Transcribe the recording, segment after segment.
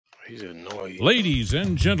He's annoying. Ladies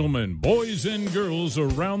and gentlemen, boys and girls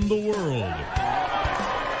around the world,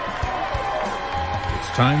 it's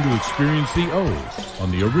time to experience the O's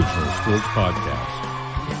on the Original Sports Podcast.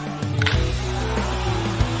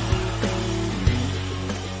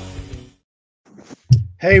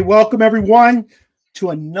 Hey, welcome everyone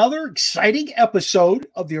to another exciting episode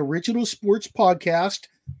of the Original Sports Podcast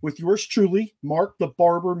with yours truly, Mark the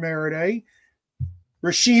Barber Maradei,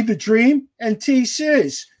 Rashene the Dream, and T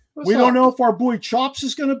Sizz. We don't know if our boy Chops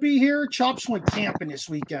is going to be here. Chops went camping this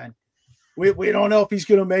weekend. We don't know if he's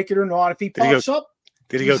going to make it or not. If he pops up,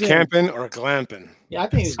 did he go camping or glamping? Yeah, I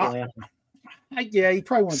think he's glamping. Yeah, he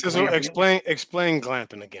probably went Sizzle, glamping. explain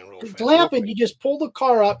glamping again, real fast. Glamping, you just pull the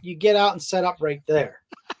car up, you get out and set up right there.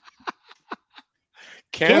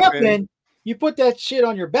 Camping, you put that shit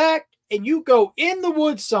on your back and you go in the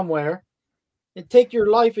woods somewhere and take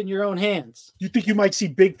your life in your own hands. You think you might see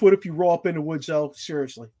Bigfoot if you roll up in the woods, though?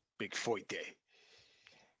 Seriously. Bigfoot day.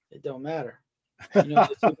 It don't matter. You know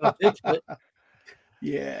about Bigfoot.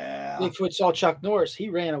 Yeah. Bigfoot saw Chuck Norris.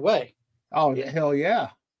 He ran away. Oh, yeah. Hell yeah.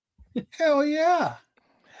 Hell yeah.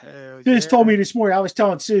 Hell Sizz yeah. told me this morning, I was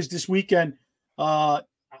telling Sizz this weekend, I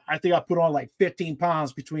think I put on like 15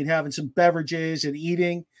 pounds between having some beverages and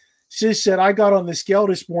eating. Sizz said, I got on the scale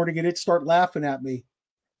this morning and it started laughing at me.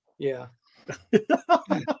 Yeah.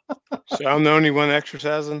 So I'm the only one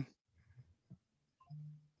exercising?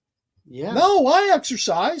 Yeah. No, I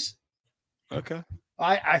exercise. Okay.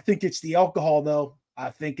 I think it's the alcohol, though. I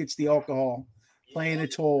think it's the alcohol playing a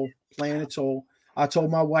toll. I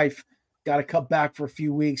told my wife, got to cut back for a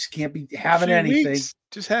few weeks. Can't be having anything. Weeks.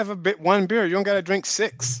 Just have one beer. You don't got to drink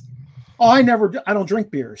 6. Oh, I don't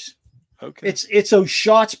drink beers. Okay. It's those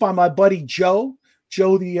shots by my buddy Joe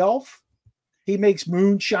the Elf. He makes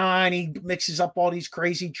moonshine. He mixes up all these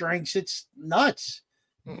crazy drinks. It's nuts.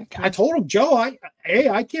 Okay. I told him, Joe, I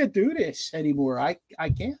can't do this anymore. I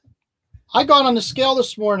can't. I got on the scale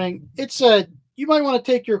this morning. It said, you might want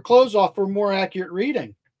to take your clothes off for more accurate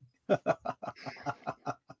reading. You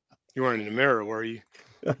weren't in the mirror, were you?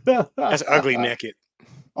 That's ugly naked.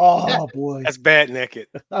 Oh, boy. That's bad naked.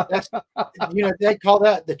 That's, they call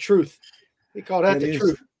that the truth. They call that the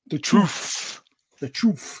truth. The truth. The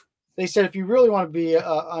truth. They said, if you really want to be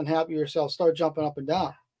unhappy yourself, start jumping up and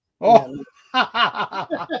down. Oh.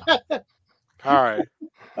 All right.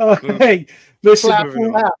 Hey, listen,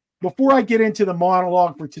 Clap. before I get into the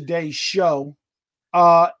monologue for today's show,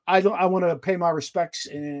 I want to pay my respects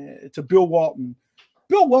to Bill Walton.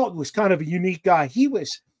 Bill Walton was kind of a unique guy. He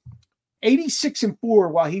was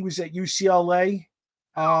 86-4 while he was at UCLA.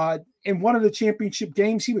 In one of the championship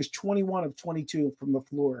games, he was 21 of 22 from the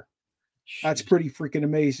floor. That's pretty freaking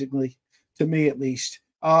amazingly, to me at least.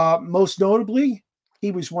 Most notably,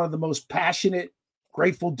 he was one of the most passionate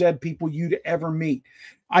Grateful Dead people you'd ever meet.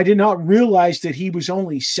 I did not realize that he was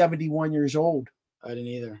only 71 years old. I didn't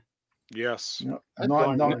either. Yes.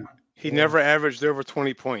 He never averaged over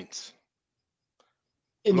 20 points.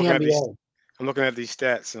 In the NBA. I'm looking at these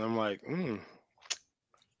stats and I'm like,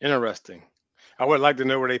 interesting. I would like to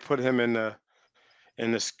know where they put him in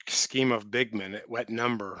the scheme of big men. What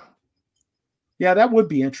number? Yeah, that would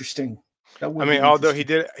be interesting. Although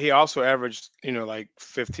he also averaged, like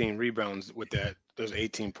 15 rebounds with those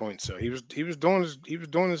 18 points. So he was doing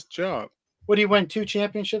his job. Would he win 2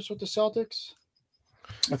 championships with the Celtics?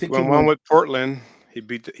 I think one with Portland. He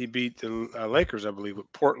beat the Lakers, I believe,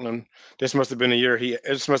 with Portland. This must have been a year.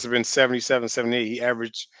 This must have been 77, 78. He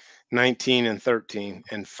averaged 19 and 13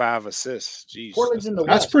 and 5 assists. Jeez, Portland's in the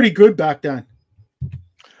that's West. pretty good back then.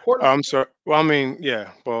 Portland. I'm sorry. Well,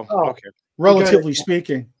 yeah. Well, okay. Relatively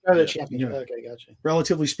speaking. Championship. Okay, gotcha.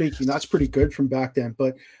 Relatively speaking, that's pretty good from back then.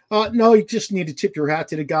 But no, you just need to tip your hat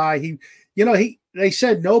to the guy. They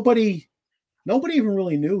said nobody even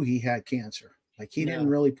really knew he had cancer. Like he didn't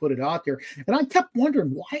really put it out there. And I kept wondering,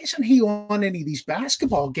 why isn't he on any of these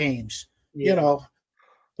basketball games? Yeah.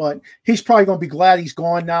 But he's probably going to be glad he's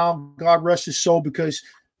gone now. God rest his soul, because,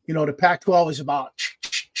 the Pac-12 is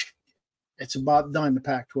it's about done, the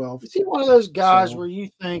Pac-12. Is he one of those guys where you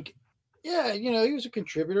think, yeah, he was a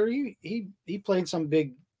contributor. He played some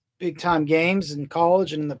big time games in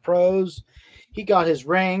college and in the pros. He got his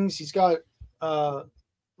rings. He's got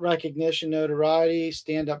recognition, notoriety,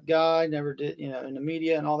 stand-up guy, never did, in the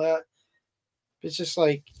media and all that. It's just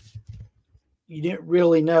like you didn't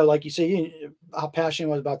really know, like you say, how passionate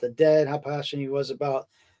he was about the dead, how passionate he was about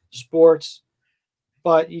sports,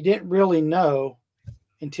 but you didn't really know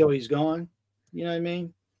until he's gone. You know what I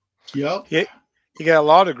mean? Yep. Yeah. He got a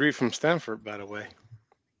law degree from Stanford, by the way.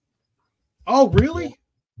 Oh, really?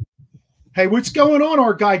 Hey, what's going on,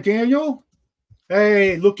 our guy Daniel?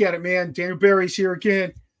 Hey, look at it, man. Daniel Barry's here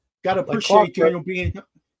again. Got to appreciate Daniel being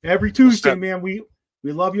every Tuesday, man. We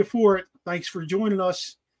love you for it. Thanks for joining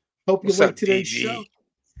us. Hope you like today's show.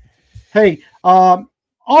 Hey, all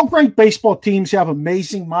great baseball teams have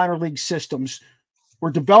amazing minor league systems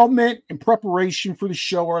where development and preparation for the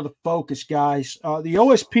show are the focus, guys. The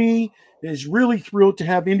OSP is really thrilled to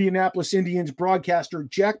have Indianapolis Indians broadcaster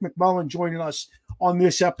Jack McMullen joining us on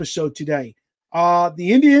this episode today. The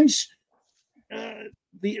Indians, the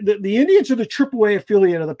Indians are the AAA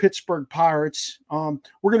affiliate of the Pittsburgh Pirates.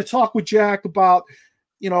 We're going to talk with Jack about,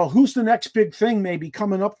 who's the next big thing maybe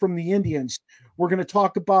coming up from the Indians. We're going to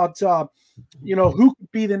talk about, who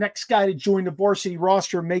could be the next guy to join the varsity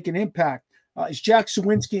roster and make an impact. Is Jack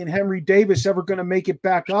Sawinski and Henry Davis ever going to make it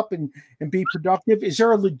back up and be productive? Is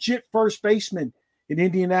there a legit first baseman in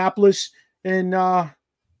Indianapolis? And,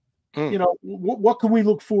 what can we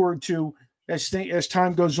look forward to as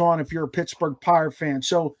time goes on if you're a Pittsburgh Pirate fan?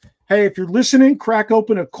 So, hey, if you're listening, crack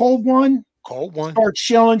open a cold one. Start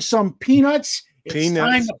shelling some peanuts. It's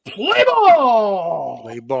time to play ball.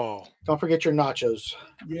 Play ball. Don't forget your nachos.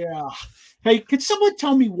 Yeah. Hey, could someone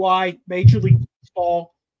tell me why Major League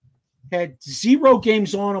Baseball had 0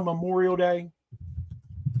 games on Memorial Day?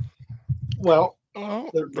 Well,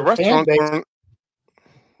 the restaurants weren't.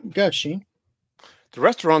 Go ahead, Sheen. The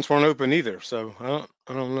restaurants weren't open either, so I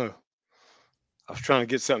don't know. I was trying to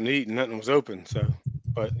get something to eat and nothing was open. So,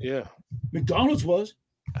 but yeah, McDonald's was.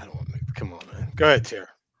 I don't want to. Come on, man. Go ahead, Tara.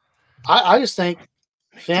 I just think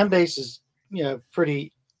fan base is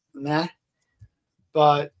pretty meh,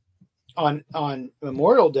 but on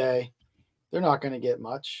Memorial Day they're not going to get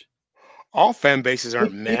much. All fan bases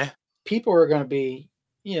aren't meh. People are going to be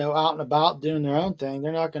out and about doing their own thing.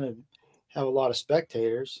 They're not going to have a lot of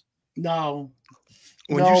spectators. No.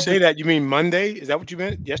 When you say that, you mean Monday? Is that what you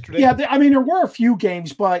meant yesterday? Yeah, there were a few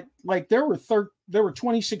games, but like there were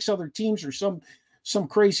 26 other teams or some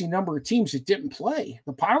crazy number of teams that didn't play.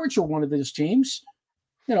 The Pirates are one of those teams.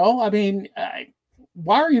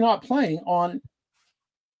 Why are you not playing on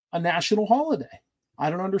a national holiday? I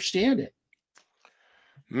don't understand it.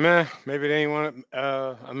 Meh, maybe they ain't want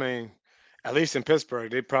to. At least in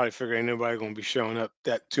Pittsburgh, they probably figure ain't nobody going to be showing up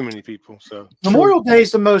that too many people. So Memorial Day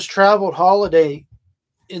is the most traveled holiday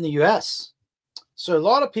in the U.S. So a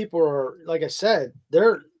lot of people are, like I said,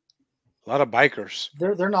 they're a lot of bikers.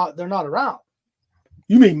 They're not around.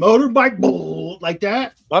 You mean motorbike like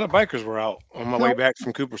that? A lot of bikers were out on my way back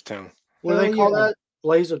from Cooperstown. What do they call that?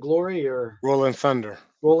 Blaze of Glory or Rolling Thunder?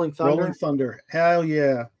 Rolling Thunder. Rolling Thunder. Hell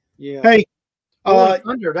yeah. Yeah. Hey,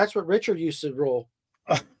 Thunder. That's what Richard used to roll.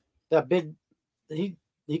 That big. He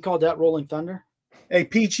called that Rolling Thunder. Hey,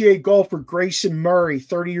 PGA golfer Grayson Murray,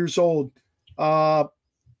 30 years old, died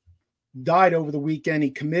over the weekend.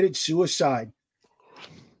 He committed suicide.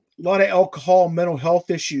 A lot of alcohol, mental health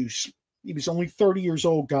issues. He was only 30 years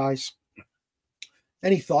old, guys.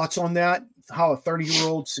 Any thoughts on that? How a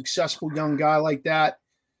 30-year-old successful young guy like that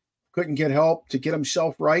couldn't get help to get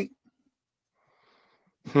himself right?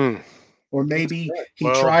 Or maybe he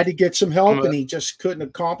tried to get some help and he just couldn't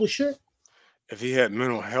accomplish it? If he had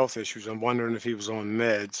mental health issues, I'm wondering if he was on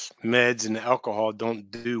meds. Meds and alcohol don't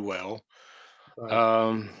do well. Right.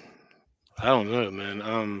 I don't know,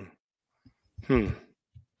 man.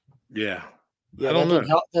 Yeah. I don't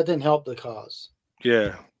know. That didn't help the cause.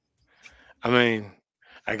 Yeah.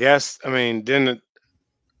 I guess, then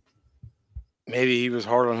maybe he was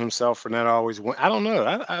hard on himself for not always win. I don't know.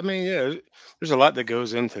 Yeah, there's a lot that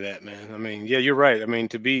goes into that, man. Yeah, you're right.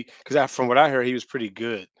 Because from what I heard, he was pretty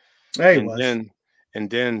good. And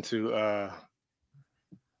then to,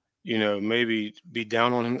 maybe be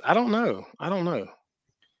down on him. I don't know.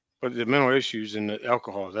 But the mental issues and the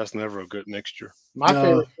alcohol, that's never a good mixture. My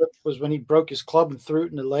favorite clip was when he broke his club and threw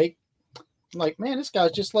it in the lake. I'm like, man, this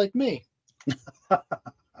guy's just like me.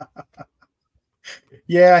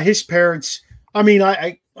 Yeah, his parents.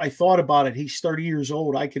 I thought about it. He's 30 years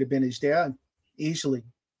old. I could have been his dad easily.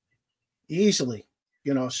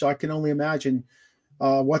 So I can only imagine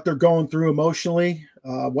what they're going through emotionally,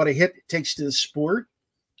 what a hit it takes to the sport.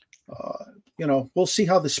 We'll see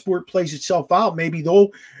how the sport plays itself out. Maybe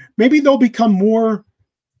they'll become more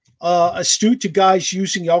astute to guys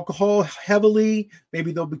using alcohol heavily.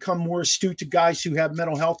 Maybe they'll become more astute to guys who have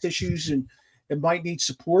mental health issues and might need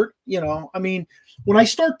support. When I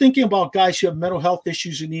start thinking about guys who have mental health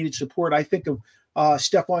issues who needed support, I think of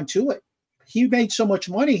Stephon Tuitt. He made so much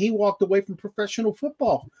money, he walked away from professional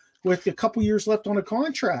football with a couple years left on a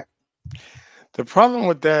contract. The problem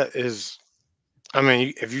with that is,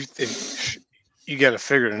 if you got to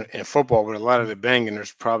figure in football, with a lot of the banging,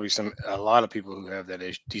 there's probably a lot of people who have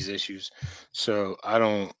these issues. So I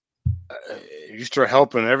don't you start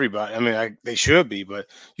helping everybody. I mean, they should be, but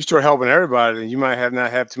you start helping everybody, then you might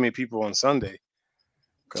not have too many people on Sunday.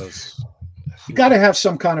 Because you got to have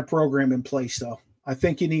some kind of program in place, though. I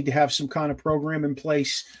think you need to have some kind of program in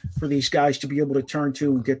place for these guys to be able to turn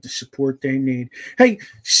to and get the support they need. Hey,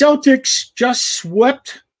 Celtics just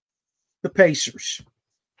swept the Pacers.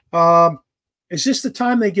 Is this the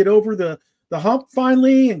time they get over the hump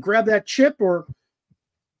finally and grab that chip, or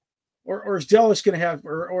is Dallas going to have,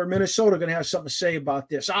 or Minnesota going to have something to say about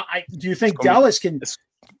this? Do you think Dallas can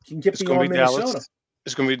get beyond Minnesota?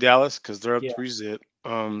 It's going to be Dallas because they're up 3-0.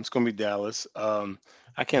 It's going to be Dallas.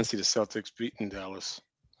 I can't see the Celtics beating Dallas.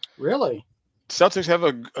 Really? Celtics have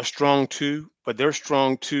a strong 2, but their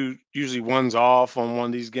strong 2 usually one's off on one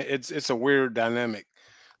of these games. It's a weird dynamic.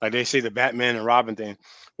 Like they say the Batman and Robin thing.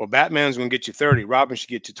 Well, Batman's going to get you 30. Robin should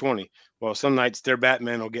get you 20. Well, some nights their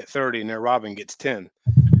Batman will get 30 and their Robin gets 10.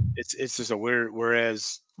 It's just a weird.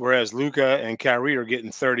 Whereas Luka and Kyrie are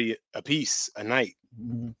getting 30 apiece a night.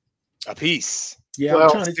 A piece. Yeah,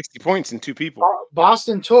 well, 60 points in 2 people.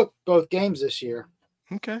 Boston took both games this year.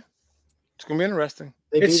 Okay, it's gonna be interesting.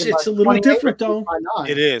 It's a little different though.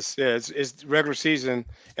 It is. Yeah, it's regular season,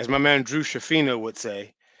 as my man Drew Shafino would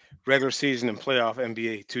say. Regular season and playoff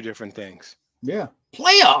NBA, 2 different things. Yeah,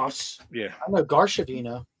 playoffs. Yeah, I know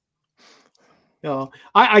Garshavino.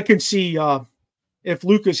 I can see if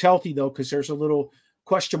Luka's healthy though, because there's a little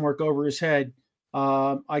question mark over his head.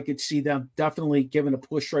 I could see them definitely giving a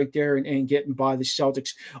push right there and getting by the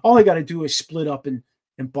Celtics. All they got to do is split up in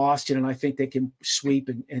Boston, and I think they can sweep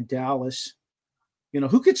in Dallas.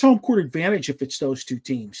 Who gets home court advantage if it's those 2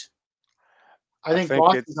 teams? I think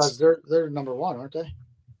Boston does. They're number 1, aren't they?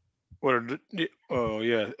 Oh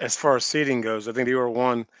yeah. As far as seeding goes, I think they were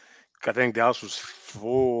 1. I think Dallas was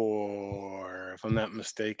 4, if I'm not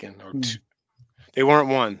mistaken, or 2. They weren't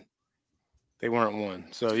 1. They weren't 1.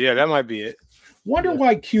 So yeah, that might be it. Wonder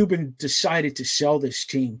why Cuban decided to sell this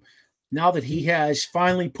team now that he has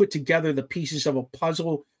finally put together the pieces of a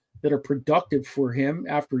puzzle that are productive for him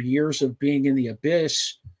after years of being in the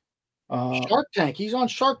abyss. Shark Tank. He's on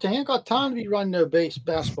Shark Tank. He ain't got time to be running a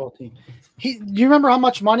basketball team. Do you remember how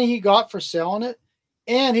much money he got for selling it?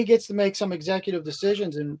 And he gets to make some executive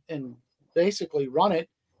decisions and basically run it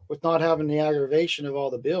with not having the aggravation of all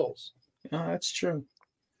the bills. That's true.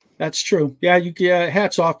 That's true. Yeah,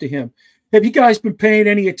 hats off to him. Have you guys been paying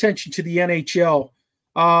any attention to the NHL?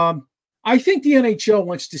 I think the NHL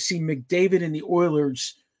wants to see McDavid and the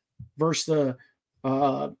Oilers versus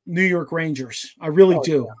the New York Rangers. I really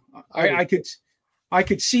do. Yeah. I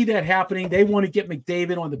could see that happening. They want to get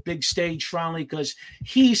McDavid on the big stage finally because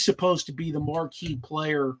he's supposed to be the marquee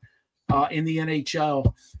player in the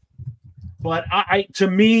NHL. But to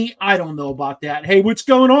me, I don't know about that. Hey, what's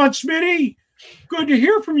going on, Smitty? Good to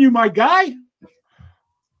hear from you, my guy.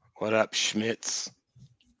 What up, Schmitz?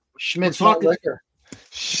 Schmitz talking liquor.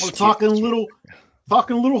 We're talking a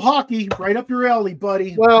little hockey right up your alley,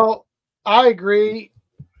 buddy. Well, I agree.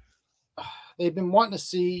 They've been wanting to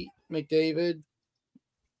see McDavid.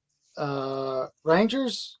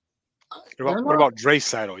 Rangers. What about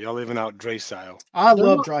Draisaitl? Y'all living out Draisaitl? I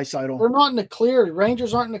love Draisaitl. They're not in the clear.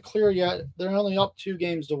 Rangers aren't in the clear yet. They're only up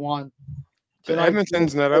 2-1.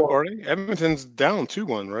 Edmonton's not up already. Edmonton's down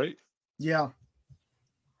 2-1, right? Yeah.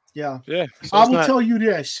 Yeah. Yeah. So I will tell you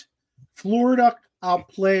this. Florida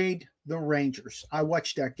outplayed the Rangers. I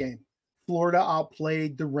watched that game. Florida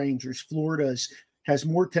outplayed the Rangers. Florida has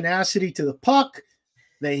more tenacity to the puck.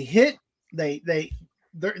 They hit.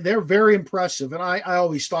 They're very impressive, and I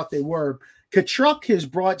always thought they were. Tkachuk has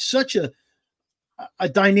brought such a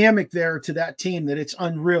dynamic there to that team that it's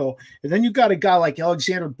unreal. And then you got a guy like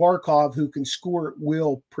Alexander Barkov who can score at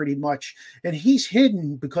will pretty much, and he's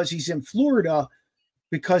hidden because he's in Florida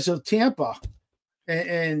because of Tampa.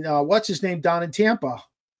 And what's his name down in Tampa?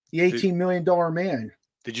 The $18 million man.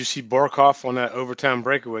 Did you see Barkov on that overtime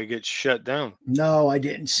breakaway get shut down? No, I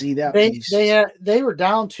didn't see that. They were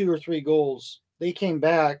down 2 or 3 goals. They came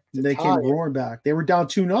back. They came roaring back. They were down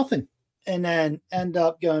 2-0. And then end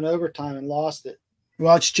up going overtime and lost it.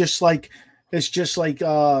 Well, it's just like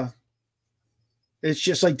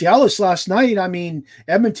Dallas last night. I mean,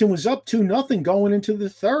 Edmonton was up 2-0 going into the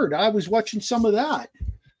third. I was watching some of that,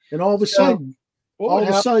 and all of a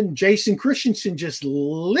sudden, Jason Christensen just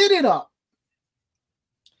lit it up.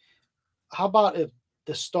 How about if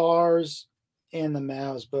the Stars and the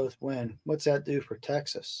Mavs both win? What's that do for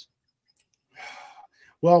Texas?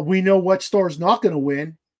 Well, we know what Stars not going to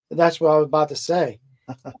win. That's what I was about to say.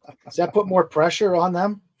 Does that put more pressure on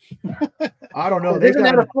them? I don't know. They've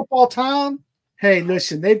got a football town. Hey,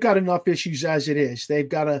 listen, they've got enough issues as it is. They've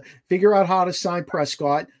got to figure out how to sign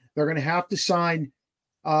Prescott. They're going to have to sign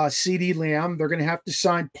CeeDee Lamb. They're going to have to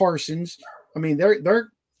sign Parsons. I mean,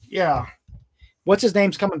 they're yeah. What's his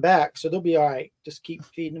name's coming back, so they'll be all right. Just keep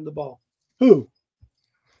feeding him the ball. Who?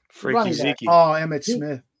 Freaky Running back. Zeke. Oh, Emmett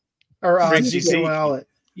Smith or Freaky Ezekiel Zeke. Elliott.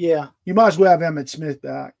 Yeah. You might as well have Emmett Smith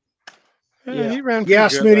back. Yeah, Yeah. he ran. Yeah,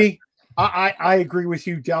 pretty good, Smitty. I agree with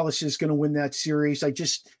you. Dallas is going to win that series.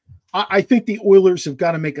 I think the Oilers have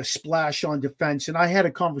got to make a splash on defense. And I had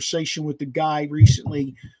a conversation with the guy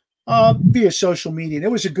recently via social media, and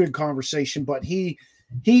it was a good conversation. But he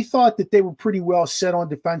thought that they were pretty well set on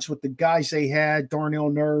defense with the guys they had, Darnell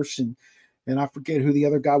Nurse and I forget who the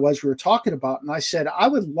other guy was we were talking about. And I said I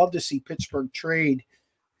would love to see Pittsburgh trade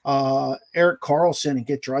Erik Karlsson and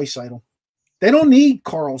get Draisaitl. They don't need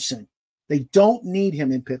Karlsson. They don't need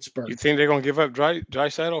him in Pittsburgh. You think they're going to give up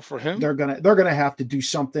Draisaitl for him? They're gonna have to do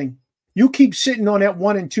something. You keep sitting on that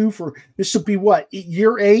 1 and 2 for this will be what,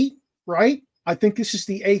 year 8, right? I think this is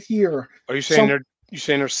the 8th year. Are you saying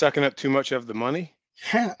they're sucking up too much of the money?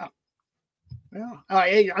 Yeah.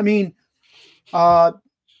 I mean,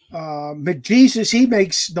 McJesus, he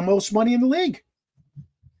makes the most money in the league.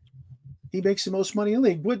 He makes the most money in the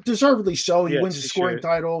league, deservedly so. He wins the scoring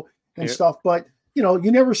title and stuff, but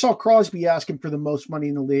you never saw Crosby asking for the most money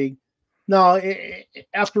in the league. Now,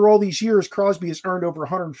 after all these years, Crosby has earned over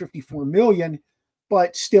 $154 million,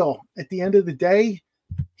 but still, at the end of the day,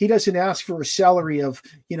 he doesn't ask for a salary of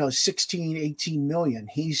 16, 18 million.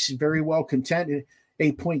 He's very well content at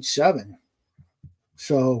 8.7.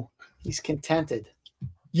 So he's contented.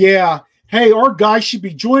 Yeah. Hey, our guy should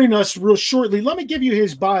be joining us real shortly. Let me give you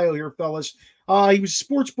his bio here, fellas. He was a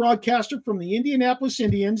sports broadcaster from the Indianapolis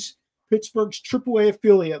Indians, Pittsburgh's AAA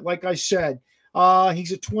affiliate, like I said.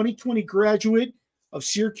 He's a 2020 graduate of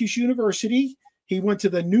Syracuse University. He went to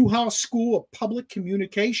the Newhouse School of Public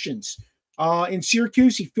Communications. In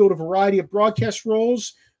Syracuse, he filled a variety of broadcast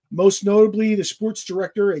roles, most notably the sports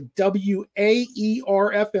director at WAER-FM.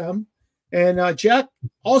 And Jack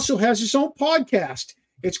also has his own podcast.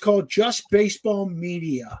 It's called Just Baseball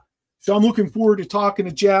Media. So I'm looking forward to talking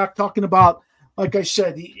to Jack, talking about, like I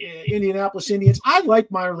said, the Indianapolis Indians. I like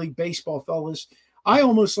minor league baseball, fellas. I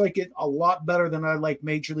almost like it a lot better than I like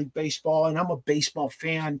Major League Baseball, and I'm a baseball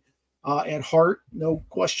fan at heart, no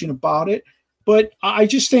question about it. But I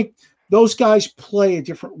just think those guys play a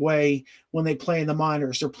different way when they play in the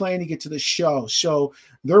minors. They're playing to get to the show, so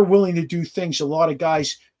they're willing to do things a lot of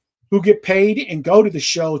guys who get paid and go to the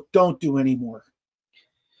show don't do anymore.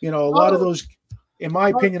 A lot of those, in my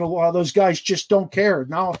opinion, a lot of those guys just don't care.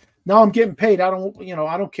 Now I'm getting paid. I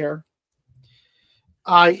don't care.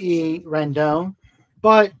 I.e. Rendon.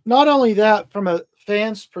 But not only that, from a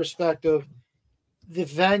fan's perspective, the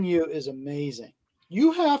venue is amazing.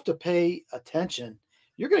 You have to pay attention.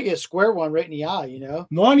 You're going to get a square one right in the eye,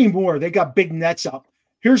 Not anymore. They got big nets up.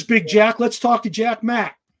 Here's Big Jack. Let's talk to Jack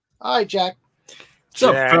Mack. All right, Jack. What's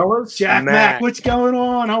up, fellas? Jack Mack, what's going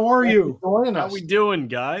on? How are you? How we doing,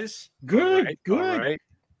 guys? Good, good. Right.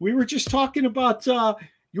 We were just talking about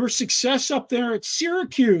your success up there at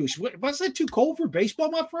Syracuse. Was it too cold for baseball,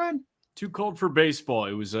 my friend? Too cold for baseball.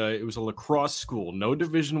 It was a lacrosse school, no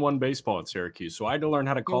Division I baseball at Syracuse. So I had to learn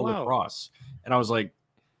how to call lacrosse. And I was like,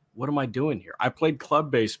 what am I doing here? I played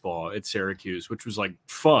club baseball at Syracuse, which was like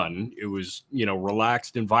fun. It was,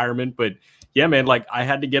 relaxed environment, but yeah, man, like I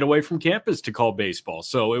had to get away from campus to call baseball.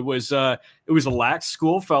 So it was a lax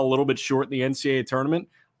school, fell a little bit short in the NCAA tournament.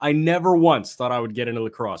 I never once thought I would get into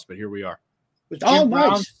lacrosse, but here we are. Was Jim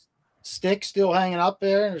Brown's stick still hanging up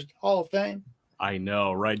there in his Hall of Fame? I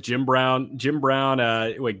know, right? Jim Brown,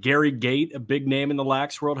 Gary Gate, a big name in the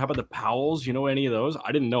lax world. How about the Powells? You know any of those?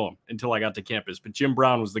 I didn't know him until I got to campus, but Jim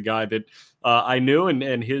Brown was the guy that I knew,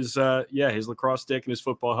 and his lacrosse stick and his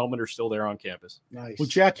football helmet are still there on campus. Nice. Well,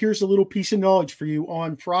 Jack, here's a little piece of knowledge for you.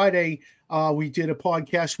 On Friday, we did a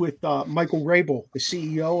podcast with Michael Rabel, the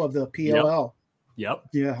CEO of the PLL. Yep.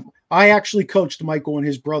 Yeah, I actually coached Michael and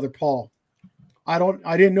his brother Paul.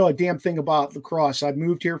 I didn't know a damn thing about lacrosse. I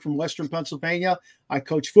moved here from Western Pennsylvania. I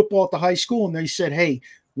coached football at the high school, and they said, "Hey,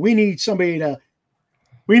 we need somebody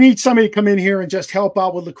to come in here and just help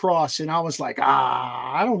out with lacrosse." And I was like,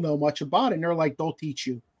 I don't know much about it. And they're like, "They'll teach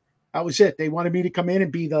you." That was it. They wanted me to come in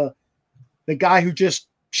and be the guy who just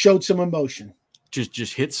showed some emotion.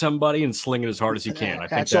 Just hit somebody and sling it as hard as you can. I think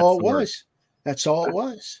that's all it was. That's all it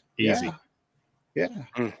was. Easy. Yeah.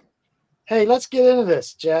 Hey, let's get into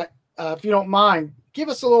this, Jack. If you don't mind, give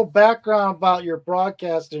us a little background about your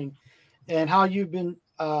broadcasting and how you've been,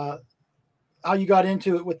 how you got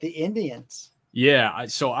into it with the Indians. Yeah,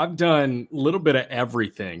 so I've done a little bit of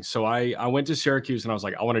everything. So I went to Syracuse and I was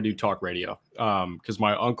like, I want to do talk radio because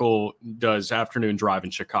my uncle does afternoon drive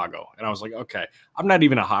in Chicago. And I was like, okay, I'm not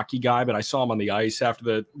even a hockey guy, but I saw him on the ice after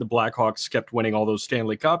the Blackhawks kept winning all those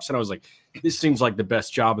Stanley Cups. And I was like, this seems like the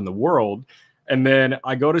best job in the world. And then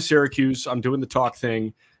I go to Syracuse, I'm doing the talk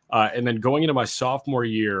thing. And then going into my sophomore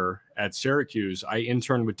year at Syracuse, I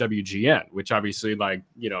interned with WGN, which obviously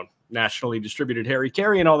nationally distributed Harry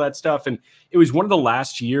Carey and all that stuff. And it was one of the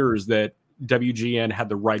last years that WGN had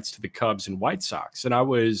the rights to the Cubs and White Sox. And I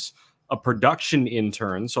was a production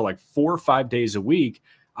intern. So like 4 or 5 days a week,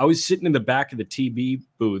 I was sitting in the back of the TV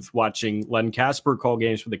booth watching Len Casper call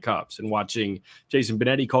games for the Cubs and watching Jason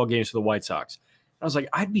Benetti call games for the White Sox. I was like,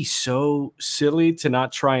 I'd be so silly to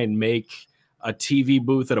not try and make a TV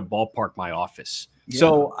booth at a ballpark my office. Yeah.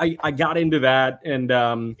 So I got into that. And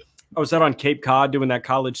I was out on Cape Cod doing that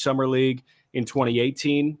college summer league in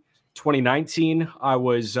 2018. 2019, I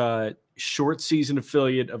was short season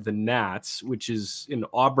affiliate of the Nats, which is in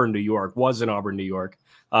Auburn, New York, was in Auburn, New York.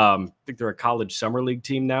 I think they're a college summer league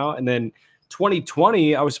team now. And then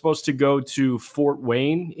 2020, I was supposed to go to Fort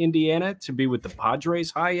Wayne, Indiana to be with the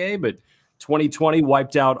Padres High A, but 2020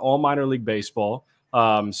 wiped out all minor league baseball.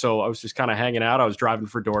 So I was just kind of hanging out. I was driving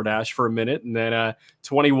for DoorDash for a minute, and then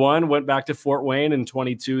 21 went back to Fort Wayne, and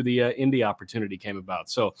 22 the Indy opportunity came about.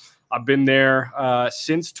 So I've been there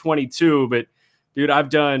since 22. But dude, I've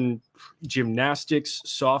done gymnastics,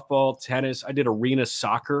 softball, tennis. I did arena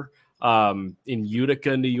soccer in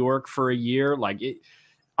Utica, New York for a year.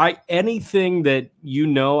 Anything that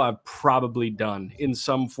I've probably done in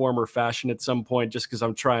some form or fashion at some point, just because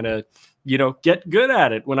I'm trying to get good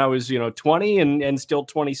at it when I was 20 and still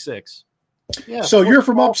 26. Yeah. So you're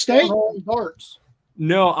from upstate?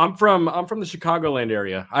 No, I'm from the Chicagoland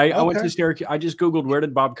area. I went to Syracuse. I just Googled where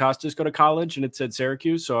did Bob Costas go to college, and it said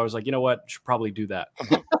Syracuse. So I was like, you know what? Should probably do that.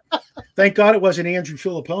 Thank God it wasn't Andrew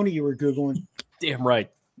Filipponi you were Googling. Damn right.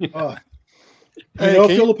 Hey,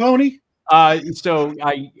 Filipponi? So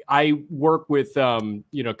I work with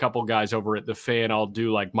a couple guys over at the Fan. I'll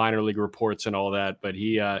do like minor league reports and all that, but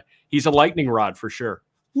he's a lightning rod for sure.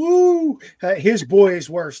 Woo! His boy is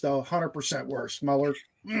worse though, 100% worse. Muller,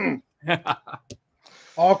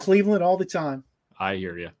 all Cleveland all the time. I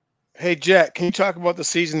hear you. Hey Jack, can you talk about the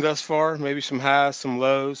season thus far? Maybe some highs, some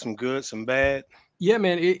lows, some good, some bad. Yeah,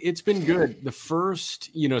 man, it's been good. The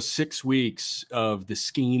first 6 weeks of the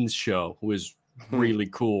Skeens show was really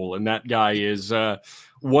cool, and that guy is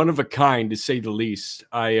one of a kind, to say the least.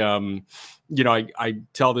 I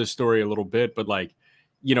tell this story a little bit, but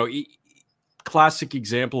classic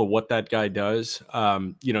example of what that guy does.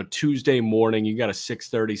 Tuesday morning, you got a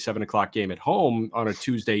 6:30, 7 o'clock game at home on a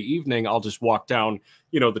Tuesday evening. I'll just walk down,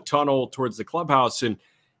 the tunnel towards the clubhouse, and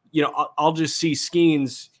I'll just see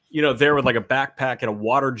Skeens there with like a backpack and a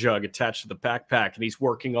water jug attached to the backpack. And he's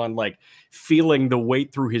working on feeling the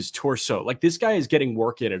weight through his torso. This guy is getting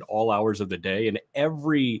work in at all hours of the day. And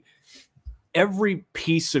every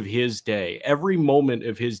piece of his day, every moment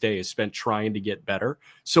of his day is spent trying to get better.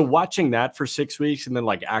 So watching that for 6 weeks and then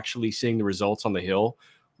actually seeing the results on the hill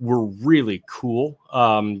were really cool.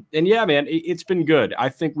 And yeah, man, it's been good. I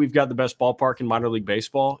think we've got the best ballpark in minor league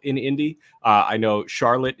baseball in Indy. I know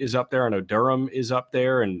Charlotte is up there. I know Durham is up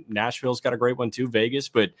there, and Nashville's got a great one too, Vegas,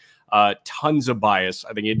 but tons of bias.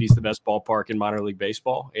 I think Indy's the best ballpark in minor league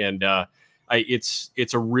baseball. And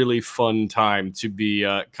it's a really fun time to be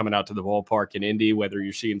coming out to the ballpark in Indy, whether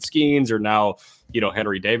you're seeing Skeens or now,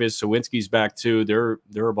 Henry Davis, Sawinski's back too. There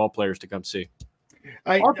are ball players to come see.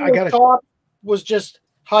 I got was just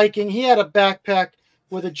hiking. He had a backpack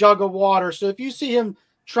with a jug of water. So if you see him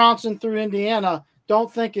trouncing through Indiana,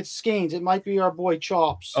 don't think it's Skeens. It might be our boy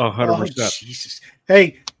Chops. 100%. Oh, Jesus.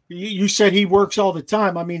 Hey, you said he works all the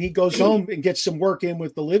time. I mean, he goes home and gets some work in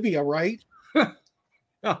with Olivia, right?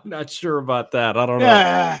 I'm not sure about that. I don't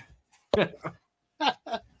know.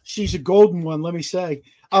 She's a golden one, let me say.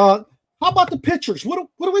 How about the pitchers? What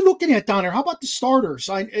are we looking at down there? How about the starters?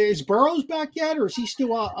 Is Burrows back yet, or is he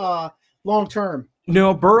still long term?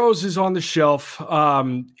 No, Burrows is on the shelf.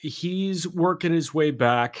 He's working his way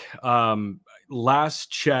back. Last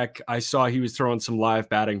check, I saw he was throwing some live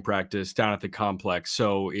batting practice down at the complex.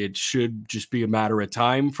 So it should just be a matter of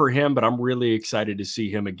time for him, but I'm really excited to see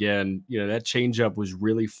him again. That changeup was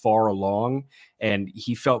really far along, and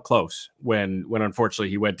he felt close when unfortunately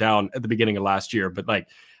he went down at the beginning of last year. But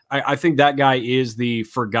I think that guy is the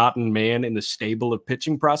forgotten man in the stable of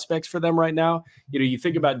pitching prospects for them right now. You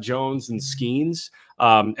think about Jones and Skeens,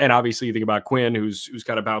 and obviously you think about Quinn, who's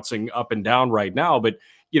kind of bouncing up and down right now. But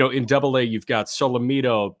in Double-A, you've got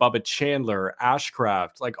Solomito, Bubba Chandler,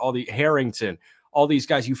 Ashcraft, all the Harrington, all these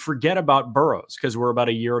guys. You forget about Burrows because we're about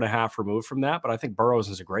a year and a half removed from that, but I think Burrows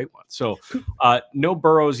is a great one. So no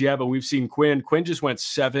Burrows yet, but we've seen Quinn. Quinn just went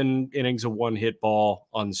 7 innings of 1-hit ball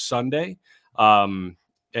on Sunday. And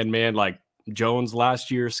man, like Jones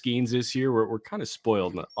last year, Skeens this year, we're kind of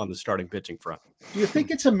spoiled on the starting pitching front. Do you think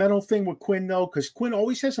it's a mental thing with Quinn, though? Because Quinn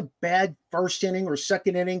always has a bad first inning or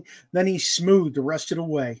second inning, then he's smooth the rest of the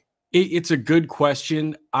way. It's a good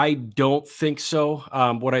question. I don't think so.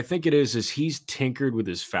 What I think it is he's tinkered with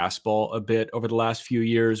his fastball a bit over the last few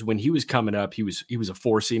years. When he was coming up, he was a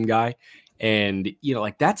 4-seam guy. And,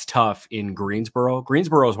 like that's tough in Greensboro.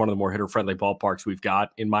 Greensboro is one of the more hitter-friendly ballparks we've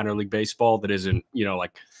got in minor league baseball that isn't,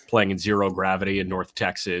 like playing in zero gravity in North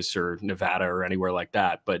Texas or Nevada or anywhere like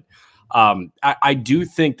that. But I do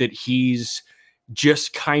think that he's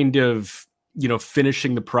just kind of,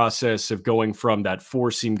 finishing the process of going from that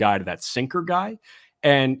 4-seam guy to that sinker guy.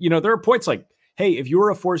 And, there are points like, hey, if you were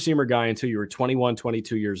a 4-seamer guy until you were 21,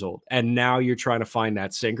 22 years old, and now you're trying to find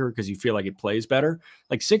that sinker because you feel like it plays better,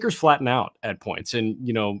 like sinkers flatten out at points and,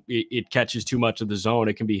 it catches too much of the zone.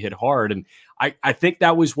 It can be hit hard. And I think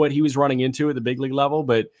that was what he was running into at the big league level.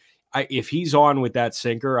 But if he's on with that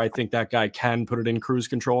sinker, I think that guy can put it in cruise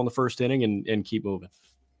control in the first inning and keep moving.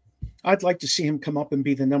 I'd like to see him come up and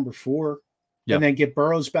be the number 4. And then get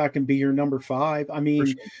Burrows back and be your number 5. I mean,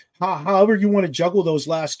 sure. However you want to juggle those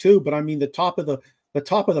last 2, but I mean, the top of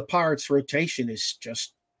the Pirates rotation is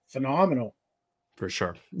just phenomenal. For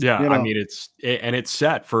sure. Yeah. I mean, it's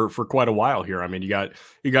set for quite a while here. I mean, you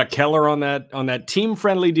got Keller on that team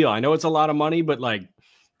friendly deal. I know it's a lot of money, but like,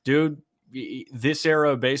 dude, this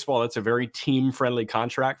era of baseball, that's a very team friendly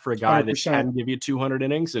contract for a guy 100%. That can give you 200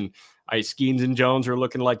 innings. And Skeens and Jones are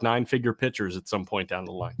looking like 9-figure pitchers at some point down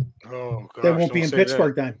the line. Oh, gosh, they won't be in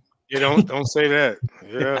Pittsburgh then. You don't say that.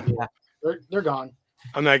 Yeah, they're gone.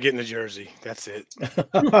 I'm not getting a jersey. That's it.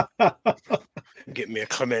 Get me a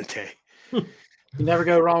Clemente. You never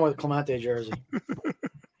go wrong with a Clemente jersey.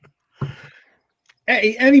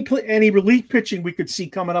 Any relief pitching we could see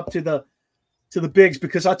coming up to the bigs,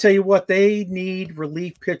 because I'll tell you what, they need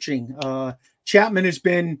relief pitching. Chapman has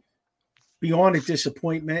been beyond a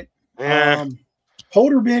disappointment. Yeah.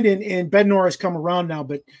 Holderman and Bednar has come around now,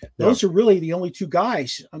 but those are really the only 2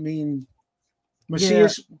 guys. I mean,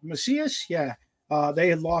 Macias, they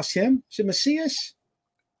had lost him. Is it Macias?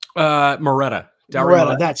 Moretta.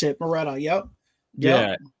 That's it. Moretta. Yep.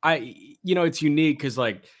 Yeah. It's unique because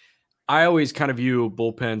like I always kind of view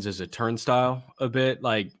bullpens as a turnstile a bit.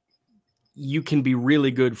 Like you can be really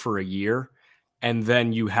good for a year, and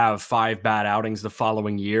then you have 5 bad outings the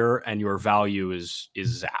following year and your value is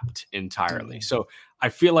zapped entirely. So I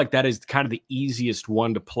feel like that is kind of the easiest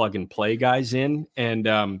one to plug and play guys in. And,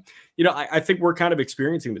 I think we're kind of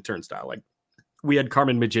experiencing the turnstile. Like we had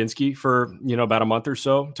Carmen Majinski for, about a month or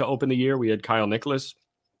so to open the year. We had Kyle Nicholas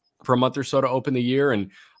for a month or so to open the year. And,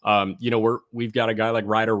 we've got a guy like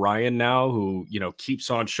Ryder Ryan now who, keeps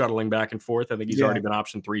on shuttling back and forth. I think he's already been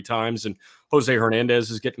optioned 3 times, and Jose Hernandez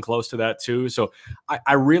is getting close to that too. So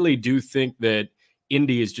I really do think that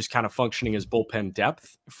Indy is just kind of functioning as bullpen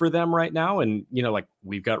depth for them right now. And, like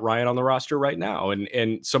we've got Ryan on the roster right now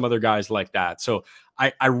and some other guys like that. So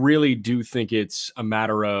I really do think it's a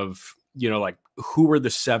matter of, like who are the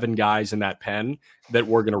 7 guys in that pen that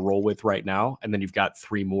we're going to roll with right now. And then you've got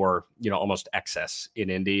 3 more, almost excess in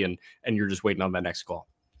Indy and you're just waiting on that next call.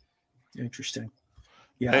 Interesting.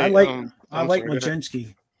 Yeah. Hey, I like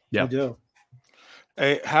Majinski. Yeah. I do.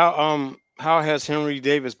 Hey, how has Henry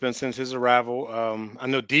Davis been since his arrival? I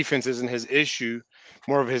know defense isn't his issue,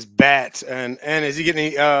 more of his bat. And is he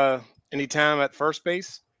getting any time at first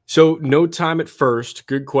base? So no time at first.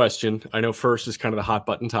 Good question. I know first is kind of the hot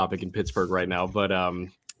button topic in Pittsburgh right now, but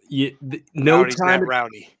no time.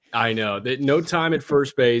 Rowdy. I know that no time at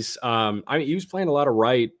first base. He was playing a lot of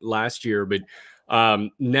right last year, but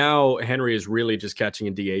now Henry is really just catching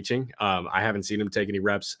and DHing. I haven't seen him take any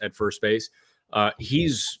reps at first base.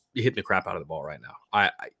 He's hitting the crap out of the ball right now.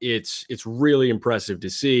 It's really impressive to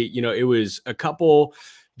see. It was a couple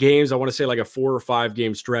games. I want to say like a 4 or 5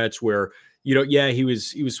 game stretch where he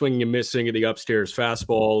was swinging and missing at the upstairs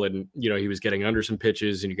fastball, and he was getting under some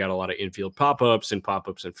pitches, and you got a lot of infield pop-ups and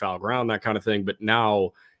foul ground, that kind of thing. But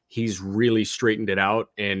now he's really straightened it out,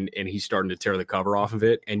 and he's starting to tear the cover off of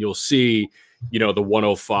it. And you'll see, the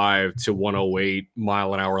 105 to 108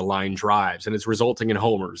 mile an hour line drives, and it's resulting in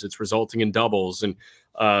homers. It's resulting in doubles. And,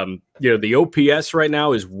 the OPS right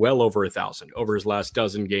now is well over 1,000 over his last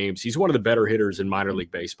dozen games. He's one of the better hitters in minor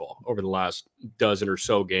league baseball over the last dozen or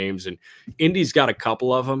so games. And Indy's got a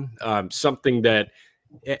couple of them. Something that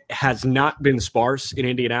has not been sparse in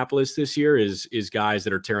Indianapolis this year is guys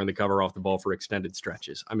that are tearing the cover off the ball for extended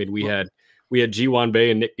stretches. I mean, we had we had G1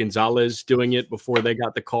 Bay and Nick Gonzalez doing it before they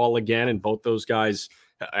got the call again. And both those guys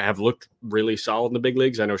have looked really solid in the big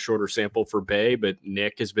leagues. I know shorter sample for Bay, but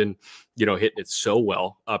Nick has been, hitting it so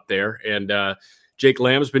well up there. And Jake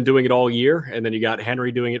Lamb's been doing it all year. And then you got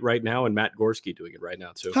Henry doing it right now and Matt Gorski doing it right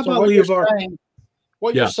now too. How about Levar?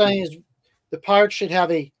 What you're saying is the Pirates should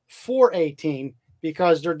have a 4A team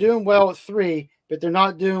because they're doing well at 3, but they're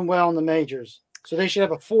not doing well in the majors. So they should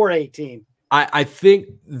have a 4A team. I think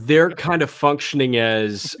they're kind of functioning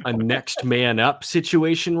as a next man up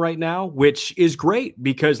situation right now, which is great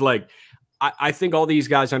because, like, I think all these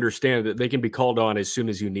guys understand that they can be called on as soon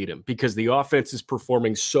as you need them because the offense is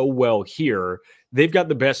performing so well here. They've got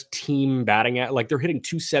the best team batting at, like, they're hitting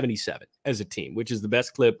 277 as a team, which is the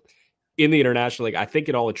best clip in the International League, I think,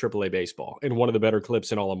 in all of AAA baseball and one of the better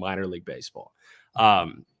clips in all of minor league baseball.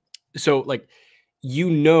 So, like,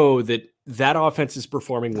 that offense is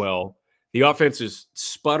performing well. The offense is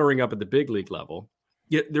sputtering up at the big league level.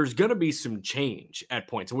 Yet there's going to be some change at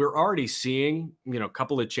points. And we're already seeing, a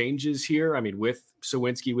couple of changes here. I mean, with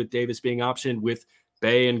Sawinski, with Davis being optioned, with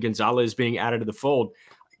Bay and Gonzalez being added to the fold,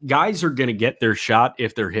 guys are going to get their shot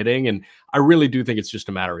if they're hitting. And I really do think it's just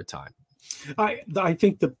a matter of time. I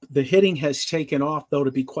think the hitting has taken off, though,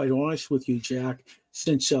 to be quite honest with you, Jack,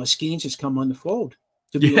 since Skeens has come on the fold.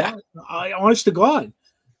 To be honest to God.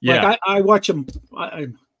 Yeah. Like I watch him.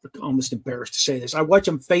 I'm almost embarrassed to say this. I watch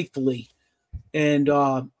him faithfully, and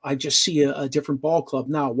I just see a different ball club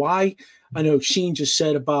now. Why? I know Sheen just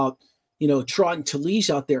said about trotting Talese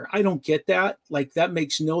out there. I don't get that. Like, that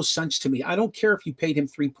makes no sense to me. I don't care if you paid him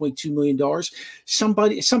 $3.2 million. Some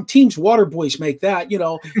teams, water boys make that.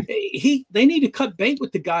 They need to cut bait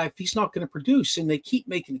with the guy if he's not going to produce, and they keep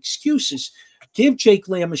making excuses. Give Jake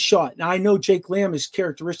Lamb a shot. Now, I know Jake Lamb is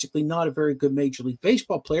characteristically not a very good Major League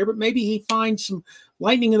Baseball player, but maybe he finds some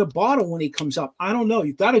lightning in a bottle when he comes up. I don't know.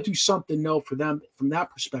 You've got to do something, for them from that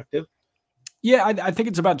perspective. Yeah, I think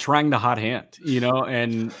it's about trying the hot hand,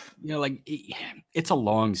 and, like, it's a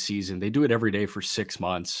long season. They do it every day for 6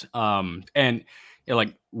 months. And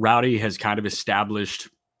like, Rowdy has kind of established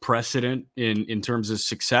precedent in terms of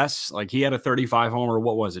success. Like, he had a 35 homer,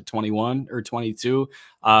 what was it, 21 or 22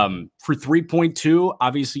 for 3.2.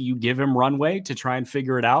 Obviously you give him runway to try and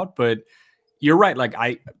figure it out, but you're right. Like,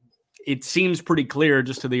 it seems pretty clear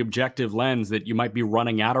just to the objective lens that you might be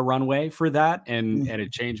running out of runway for that, and a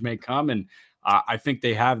change may come. And I think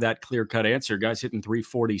they have that clear-cut answer. Guys hitting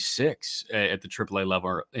 346 at the AAA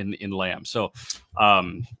level in Lamb. So,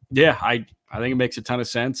 yeah, I think it makes a ton of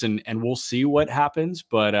sense, and we'll see what happens.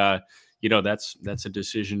 But that's a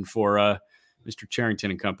decision for Mr.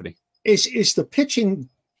 Charrington and company. Is the pitching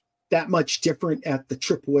that much different at the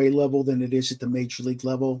AAA level than it is at the Major League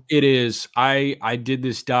level? It is. I did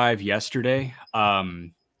this dive yesterday.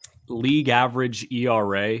 League average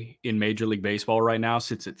ERA in Major League Baseball right now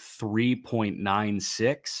sits at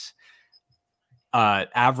 3.96.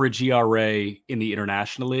 Average ERA in the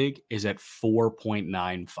International League is at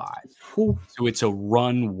 4.95. So it's a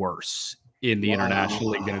run worse in the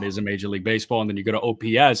International League than it is in Major League Baseball. And then you go to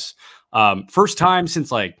OPS. First time since,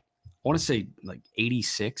 like, I want to say like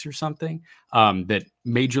 86 or something, that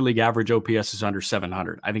Major League average OPS is under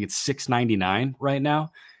 700. I think it's 699 right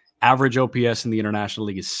now. Average OPS in the International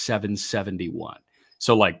League is 771.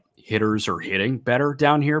 So, like, hitters are hitting better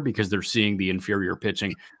down here because they're seeing the inferior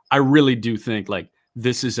pitching. I really do think, like,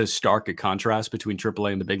 this is as stark a contrast between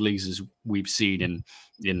AAA and the big leagues as we've seen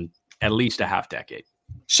in at least a half decade.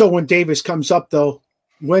 So when Davis comes up, though,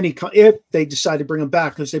 if they decide to bring him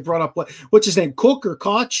back, because they brought up what's his name, Cook or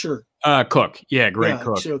Koch or Cook,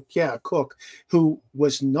 Cook. So, Cook, who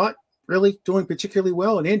was not really doing particularly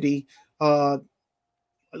well in Indy.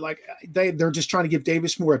 Like, they're just trying to give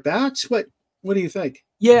Davis more at bats. What do you think?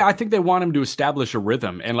 Yeah, I think they want him to establish a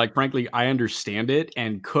rhythm. And, like, frankly, I understand it.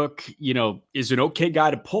 And Cook, is an okay guy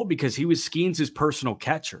to pull because he was Skeens' personal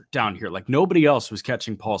catcher down here. Like, nobody else was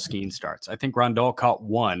catching Paul Skeens starts. I think Rondell caught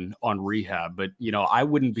one on rehab, but, I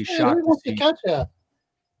wouldn't be shocked who wants to catch that?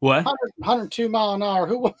 What? 102 mile an hour.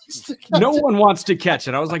 Who wants to catch No one wants to catch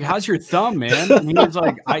it. I was like, how's your thumb, man? And he was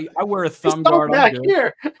like, I wear a thumb guard. Back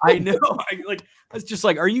here. I know. I was just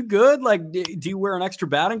like, are you good? Like, do you wear an extra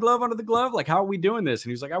batting glove under the glove? Like, how are we doing this? And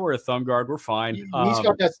he was like, I wear a thumb guard. We're fine. He's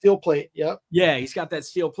got that steel plate. Yep. Yeah, he's got that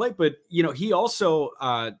steel plate. But, he also,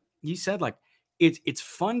 he said, like, it's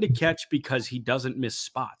fun to catch because he doesn't miss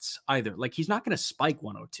spots either. Like, he's not going to spike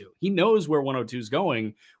 102. He knows where 102 is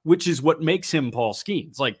going, which is what makes him Paul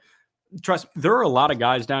Skeens. Like, trust me, there are a lot of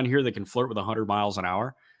guys down here that can flirt with 100 miles an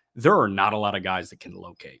hour. There are not a lot of guys that can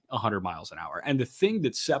locate 100 miles an hour. And the thing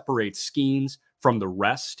that separates Skeens from the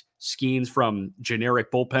rest Skeens from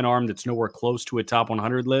generic bullpen arm that's nowhere close to a top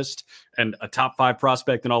 100 list and a top 5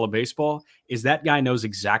 prospect in all of baseball, is that guy knows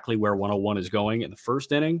exactly where 101 is going in the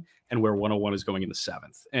first inning and where 101 is going in the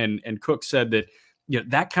 7th. And Cook said that,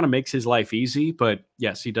 that kind of makes his life easy. But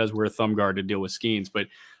yes, he does wear a thumb guard to deal with Skeens. But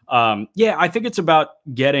I think it's about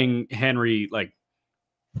getting Henry like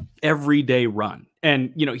everyday run.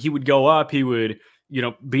 And, he would go up, he would,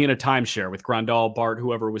 be in a timeshare with Grandal, Bart,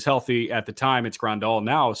 whoever was healthy at the time. It's Grandal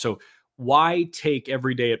now. So why take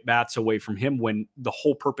everyday at bats away from him when the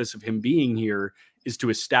whole purpose of him being here is to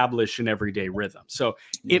establish an everyday rhythm? So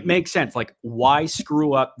it makes sense. Like, why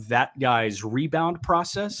screw up that guy's rebound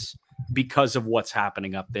process because of what's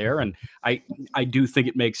happening up there? And I do think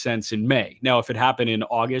it makes sense in May. Now, if it happened in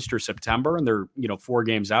August or September and they're, 4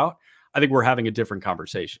 games out, I think we're having a different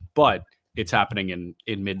conversation. But it's happening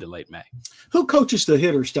in mid to late May. Who coaches the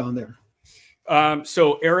hitters down there?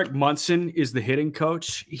 So Eric Munson is the hitting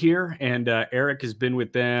coach here, and Eric has been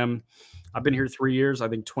with them. I've been here 3 years. I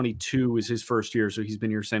think 22 is his first year, so he's been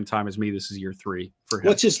here same time as me. This is year 3 for him.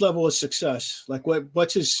 What's his level of success? Like,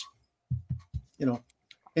 what's his,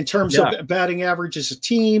 in terms of batting average as a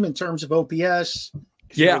team, in terms of OPS?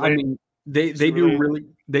 Yeah, I mean, they do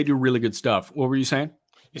really good stuff. What were you saying?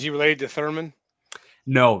 Is he related to Thurman?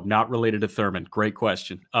 No, not related to Thurman. Great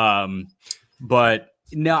question. But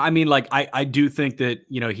no, I mean, like, I do think that,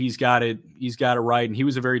 he's got it right. And he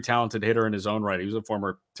was a very talented hitter in his own right. He was a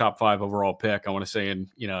former top 5 overall pick, I want to say in,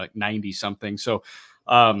 90 something. So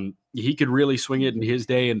he could really swing it in his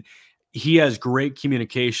day. And he has great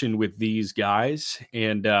communication with these guys.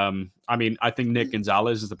 And I mean, I think Nick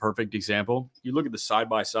Gonzalez is the perfect example. You look at the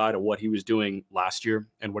side-by-side of what he was doing last year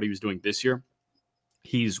and what he was doing this year.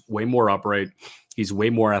 He's way more upright. He's way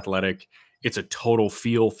more athletic. It's a total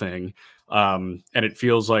feel thing. And it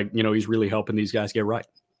feels like, he's really helping these guys get right.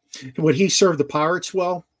 Would he serve the Pirates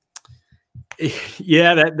well?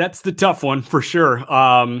 Yeah, that's the tough one for sure.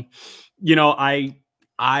 I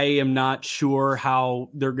am not sure how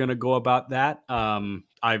they're going to go about that.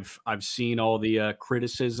 I've seen all the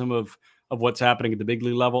criticism of what's happening at the big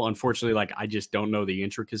league level. Unfortunately, like, I just don't know the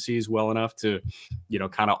intricacies well enough to,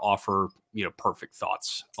 kind of offer, perfect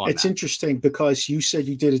thoughts on It's that. interesting because you said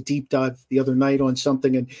you did a deep dive the other night on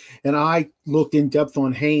something, and I looked in depth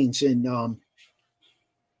on Haynes, and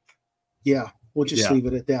we'll just leave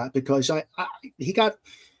it at that because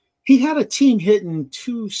he had a team hitting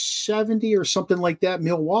 270 or something like that,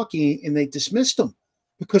 Milwaukee, and they dismissed him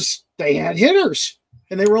because they had hitters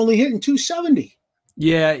and they were only hitting 270.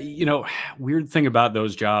 Yeah, weird thing about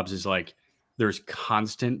those jobs is like there's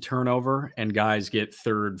constant turnover and guys get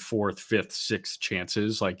 3rd, 4th, 5th, 6th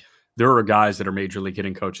chances. Like, there are guys that are major league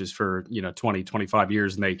hitting coaches for, 20, 25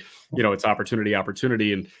 years, and they, it's opportunity.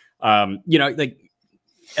 And, like,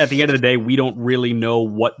 at the end of the day, we don't really know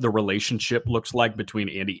what the relationship looks like between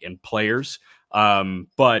Andy and players.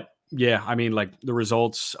 But yeah, I mean, like, the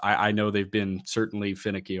results, I know they've been certainly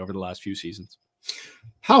finicky over the last few seasons.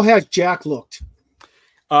 How has Jack looked?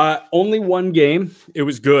 Only 1 game. It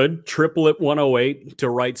was good. Triple at 108 to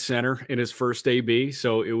right center in his first AB.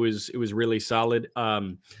 So it was really solid.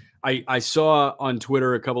 I saw on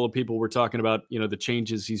Twitter a couple of people were talking about, the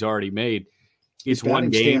changes he's already made. It's 1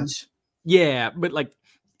 game. Stance. Yeah, but like,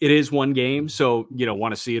 it is 1 game. So,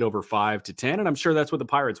 want to see it over 5 to 10. And I'm sure that's what the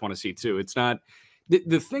Pirates want to see too. It's not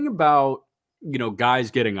the thing about,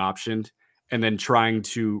 guys getting optioned and then trying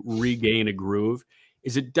to regain a groove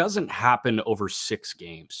is it doesn't happen over 6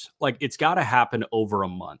 games. Like, it's got to happen over a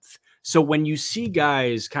month. So when you see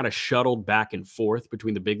guys kind of shuttled back and forth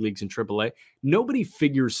between the big leagues and AAA, nobody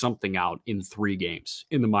figures something out in 3 games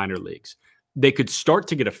in the minor leagues. They could start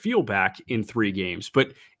to get a feel back in 3 games,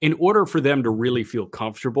 but in order for them to really feel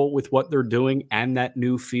comfortable with what they're doing and that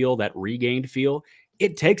new feel, that regained feel,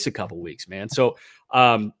 it takes a couple weeks, man. So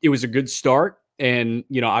it was a good start. And,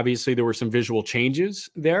 obviously there were some visual changes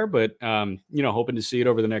there, but, hoping to see it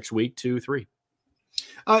over the next week, 2, 3.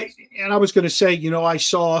 I was going to say, I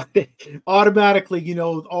saw automatically,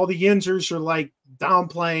 all the Yinzers are like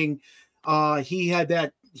downplaying. He had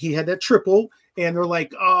that triple, and they're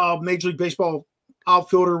like, oh, Major League Baseball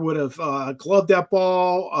outfielder would have gloved that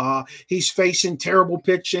ball. He's facing terrible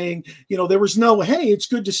pitching. There was no, hey, it's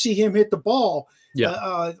good to see him hit the ball.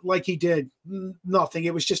 Yeah, like he did. Nothing.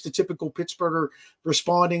 It was just a typical Pittsburgher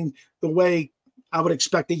responding the way I would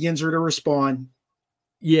expect a Yinzer to respond.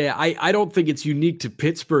 Yeah, I don't think it's unique to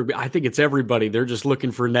Pittsburgh. I think it's everybody. They're just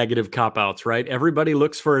looking for negative cop-outs, right? Everybody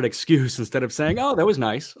looks for an excuse instead of saying, oh, that was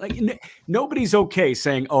nice. Like, nobody's okay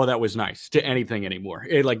saying, oh, that was nice to anything anymore,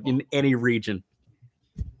 like in any region.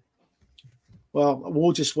 Well,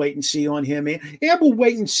 we'll just wait and see on him. And we'll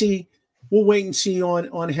wait and see we'll wait and see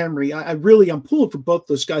on Henry. I'm pulling for both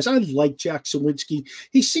those guys. I like Jack Sawinski.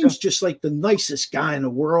 He seems just like the nicest guy in the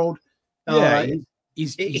world. Yeah,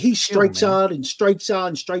 he strikes out and strikes out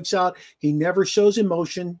and strikes out. He never shows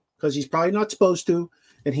emotion because he's probably not supposed to,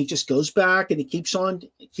 and he just goes back and he keeps on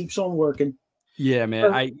working. Yeah,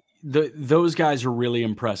 man. Those guys are really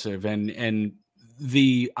impressive, and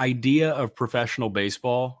the idea of professional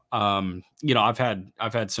baseball, I've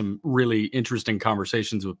had some really interesting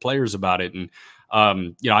conversations with players about it. And,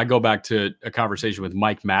 I go back to a conversation with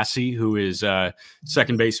Mike Massey, who is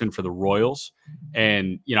second baseman for the Royals.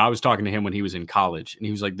 And, I was talking to him when he was in college, and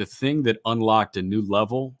he was like, the thing that unlocked a new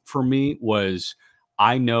level for me was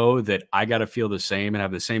I know that I got to feel the same and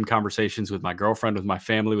have the same conversations with my girlfriend, with my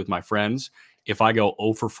family, with my friends, if I go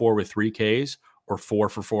 0 for 4 with 3 Ks or 4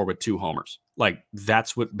 for 4 with 2 homers. Like,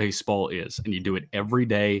 that's what baseball is. And you do it every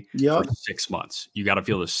day for 6 months. You got to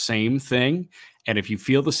feel the same thing. And if you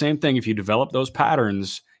feel the same thing, if you develop those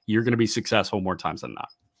patterns, you're going to be successful more times than not.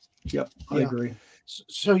 Yep, I agree.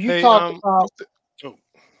 So you talked about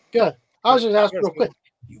good. I was just asking real quick.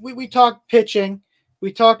 We talked pitching.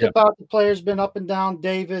 We talked about the players been up and down,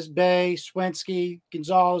 Davis, Bay, Swinsky,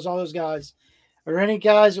 Gonzalez, all those guys. Are there any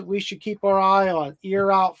guys that we should keep our eye on, ear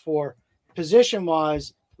out for,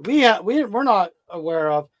 position-wise? We're not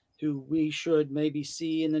aware of who we should maybe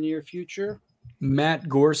see in the near future. Matt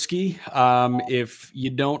Gorski, if you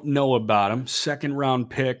don't know about him, second-round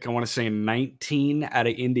pick, I want to say 19 out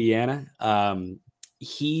of Indiana.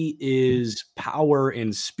 He is power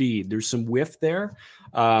and speed. There's some whiff there,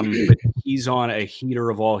 but he's on a heater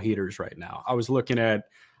of all heaters right now. I was looking at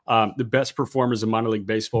the best performers in minor league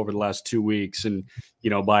baseball over the last 2 weeks. And,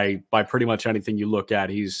 by pretty much anything you look at,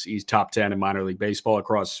 he's top 10 in minor league baseball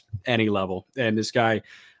across any level. And this guy,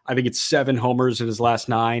 I think it's 7 homers in his last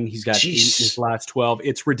 9. He's got 8 in his last 12.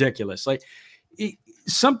 It's ridiculous. Like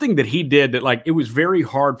something that he did that, like, it was very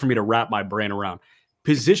hard for me to wrap my brain around.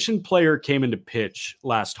 Position player came into pitch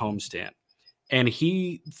last homestand, and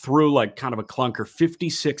he threw like kind of a clunker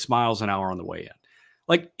 56 miles an hour on the way in.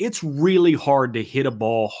 Like, it's really hard to hit a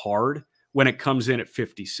ball hard when it comes in at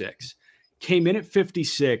 56. Came in at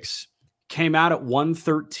 56, came out at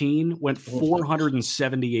 113, went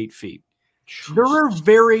 478 feet. There are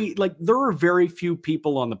very few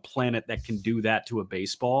people on the planet that can do that to a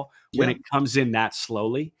baseball when it comes in that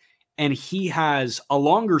slowly. And he has a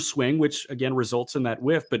longer swing, which again results in that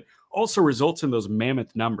whiff, but also results in those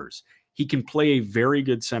mammoth numbers. He can play a very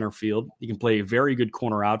good center field. He can play a very good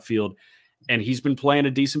corner outfield. And he's been playing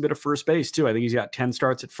a decent bit of first base too. I think he's got 10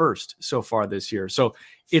 starts at first so far this year. So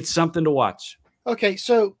it's something to watch. Okay.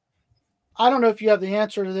 So I don't know if you have the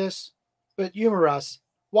answer to this, but humor us.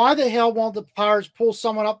 Why the hell won't the Pirates pull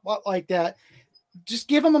someone up like that? Just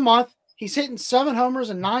give him a month. He's hitting 7 homers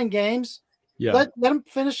in 9 games. Yeah. Let him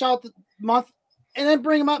finish out the month and then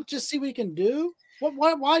bring him up. Just see what he can do.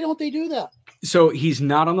 Why don't they do that? So he's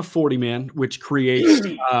not on the 40-man, which creates,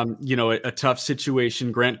 a tough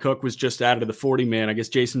situation. Grant Cook was just added to the 40-man. I guess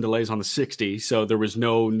Jason DeLay's on the 60, so there was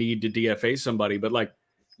no need to DFA somebody. But,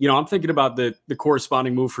 I'm thinking about the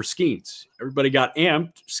corresponding move for Skeens. Everybody got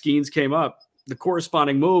amped. Skeens came up. The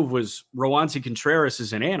corresponding move was Roansy Contreras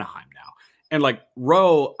is in Anaheim now. And,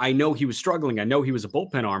 Roe, I know he was struggling. I know he was a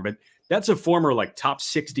bullpen arm, but that's a former, top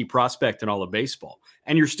 60 prospect in all of baseball.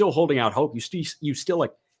 And you're still holding out hope. You still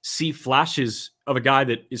see flashes of a guy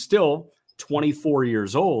that is still 24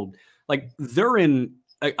 years old. They're in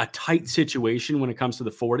a tight situation when it comes to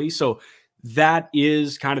the 40. So that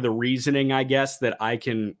is kind of the reasoning, I guess, that I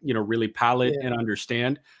can, really palate and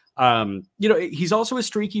understand. He's also a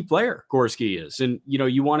streaky player, Gorski is. And,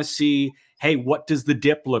 you want to see, hey, what does the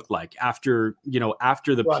dip look like after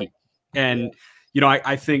the peak? And,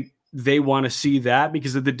 I think they want to see that,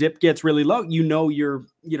 because if the dip gets really low, you're,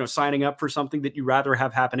 signing up for something that you rather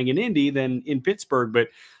have happening in Indy than in Pittsburgh. But,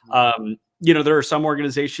 there are some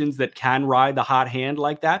organizations that can ride the hot hand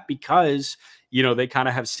like that because, they kind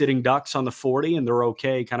of have sitting ducks on the 40 and they're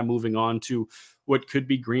okay kind of moving on to what could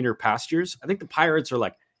be greener pastures. I think the Pirates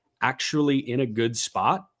are actually in a good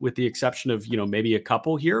spot with the exception of, maybe a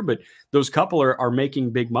couple here, but those couple are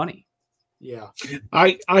making big money. Yeah,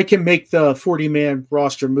 I can make the 40-man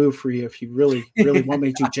roster move for you if you really want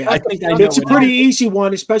me to, Jack. I think it's a pretty easy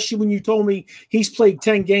one, especially when you told me he's played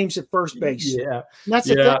 10 games at first base. Yeah, and that's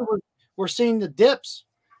the thing. We're seeing the dips,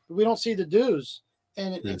 but we don't see the do's,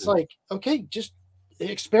 and it's okay, just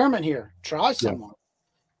experiment here, try someone. Yeah.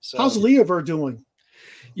 So, how's Leover doing?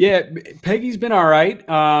 Yeah, Peggy's been all right.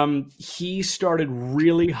 He started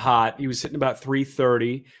really hot. He was hitting about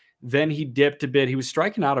 330. Then he dipped a bit. He was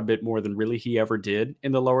striking out a bit more than really he ever did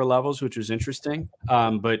in the lower levels, which was interesting.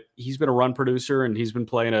 But he's been a run producer, and he's been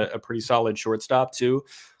playing a pretty solid shortstop too.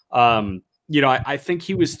 I think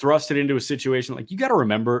he was thrusted into a situation like, you got to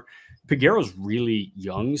remember, Peguero's really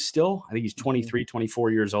young still. I think he's 23,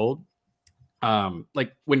 24 years old.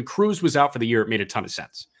 Like when Cruz was out for the year, it made a ton of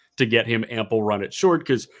sense to get him ample run at short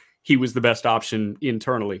because he was the best option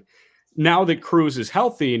internally. Now that Cruz is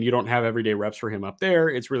healthy and you don't have everyday reps for him up there,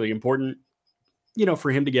 it's really important,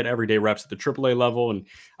 for him to get everyday reps at the AAA level. And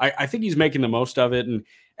I think he's making the most of it. And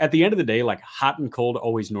at the end of the day, like hot and cold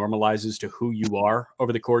always normalizes to who you are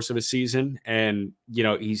over the course of a season. And,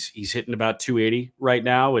 he's hitting about 280 right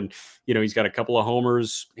now. And, he's got a couple of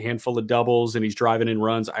homers, handful of doubles, and he's driving in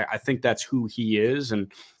runs. I think that's who he is.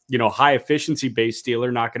 And, high efficiency base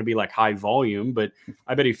stealer, not going to be like high volume, but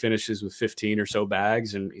I bet he finishes with 15 or so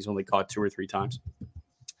bags, and he's only caught 2 or 3 times.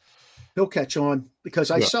 He'll catch on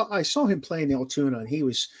because I saw him play in Altoona,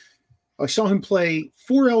 and I saw him play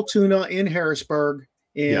for Altoona in Harrisburg,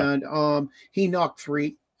 and he knocked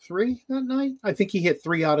three that night. I think he hit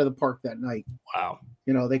 3 out of the park that night. Wow.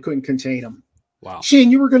 They couldn't contain him. Wow.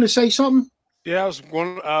 Shane, you were going to say something? Yeah, I was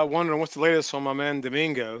wondering what's the latest on my man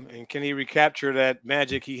Domingo, and can he recapture that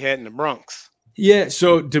magic he had in the Bronx? Yeah,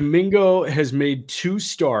 so Domingo has made 2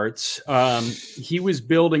 starts. He was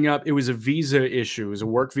building up. It was a visa issue. It was a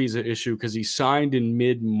work visa issue because he signed in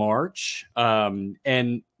mid-March.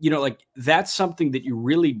 And, that's something that you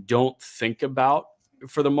really don't think about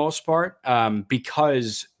for the most part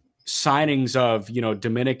because signings of,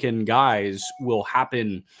 Dominican guys will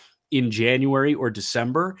happen in January or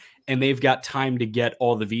December, and they've got time to get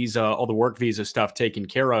all the work visa stuff taken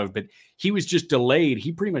care of. But he was just delayed.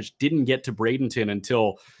 He pretty much didn't get to Bradenton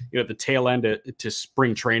until, the tail end to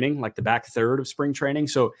spring training, like the back third of spring training.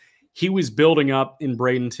 So he was building up in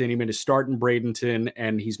Bradenton. He made a start in Bradenton,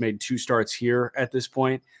 and he's made 2 starts here at this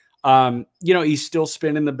point. He's still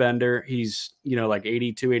spinning the bender. He's, like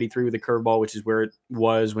 82, 83 with the curveball, which is where it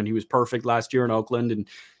was when he was perfect last year in Oakland. And,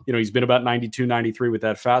 he's been about 92, 93 with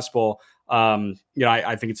that fastball.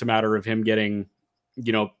 I think it's a matter of him getting,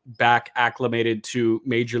 back acclimated to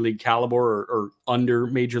major league caliber or under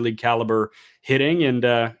major league caliber hitting and,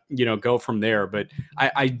 go from there. But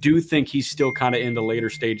I do think he's still kind of in the later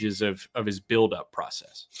stages of his build-up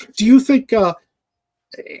process. Do you think,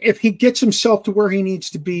 if he gets himself to where he needs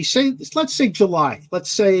to be, let's say July,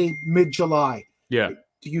 let's say mid-July. Yeah.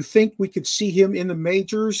 Do you think we could see him in the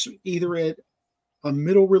majors, either at a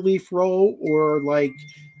middle relief role or like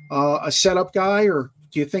a setup guy, or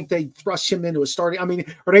do you think they thrust him into a starting? I mean,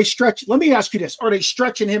 are they stretching? Let me ask you this: are they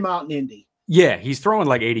stretching him out in Indy? Yeah, he's throwing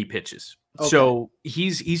like 80 pitches, okay. So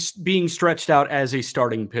he's being stretched out as a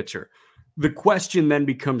starting pitcher. The question then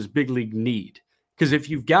becomes big league need, because if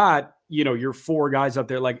you've got your 4 guys up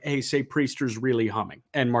there, like, hey, say Priester's really humming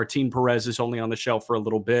and Martin Perez is only on the shelf for a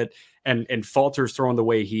little bit and Falter's throwing the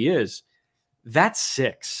way he is, that's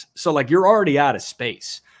 6. So like you're already out of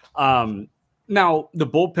space. Now the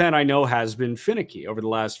bullpen I know has been finicky over the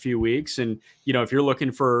last few weeks. And, if you're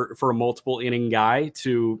looking for a multiple inning guy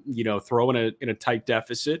to, throw in a tight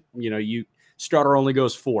deficit, starter only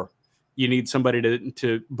goes 4. You need somebody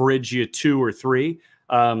to bridge you 2 or 3.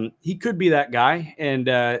 He could be that guy, and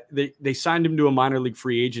they signed him to a minor league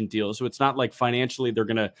free agent deal, so it's not like financially they're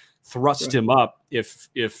going to thrust him up if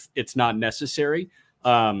it's not necessary.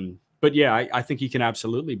 But yeah, I think he can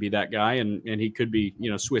absolutely be that guy, and he could be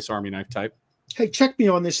Swiss Army knife type. Hey, check me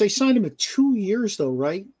on this. They signed him to 2 years, though,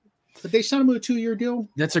 right? Did they sign him to a 2-year deal?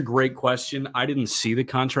 That's a great question. I didn't see the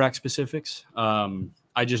contract specifics.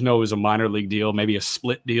 I just know it was a minor league deal, maybe a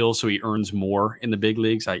split deal, so he earns more in the big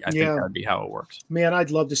leagues. I think that'd be how it works. Man,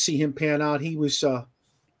 I'd love to see him pan out. He was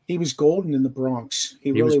golden in the Bronx.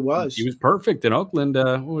 He really was. He was perfect in Oakland.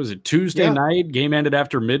 What was it? Tuesday night, game ended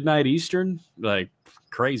after midnight Eastern. Like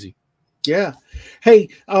crazy. Yeah. Hey,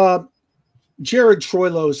 Jared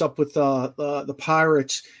Troilo's up with the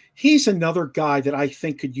Pirates. He's another guy that I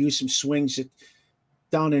think could use some swings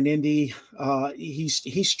down in Indy.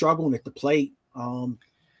 He's struggling at the plate.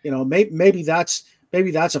 Maybe that's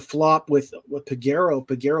a flop with Peguero.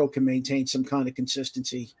 Peguero can maintain some kind of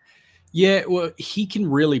consistency. Yeah, well, he can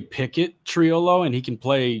really pick it, Triolo, and he can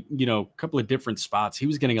play, a couple of different spots. He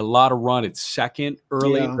was getting a lot of run at second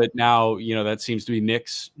early, but now, that seems to be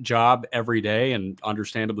Nick's job every day, and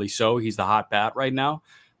understandably so. He's the hot bat right now.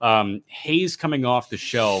 Hayes coming off the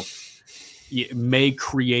shelf may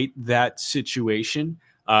create that situation.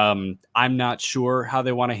 I'm not sure how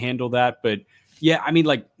they want to handle that, but yeah, I mean,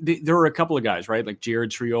 like there are a couple of guys, right? Like Jared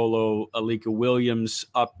Triolo, Alika Williams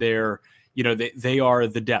up there. they are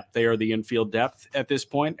the depth. They are the infield depth at this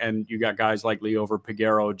point. And you got guys like Leo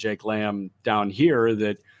Verpagero, Jake Lamb down here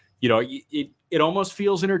that, it almost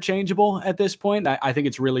feels interchangeable at this point. I think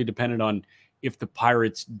it's really dependent on if the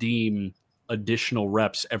Pirates deem additional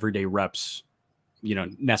reps, everyday reps,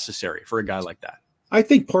 necessary for a guy like that. I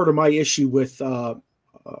think part of my issue with the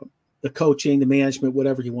coaching, the management,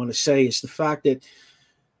 whatever you want to say, is the fact that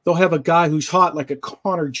they'll have a guy who's hot like a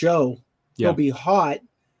Connor Joe. He'll be hot.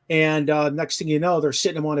 And next thing you know, they're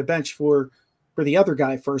sitting him on a bench for the other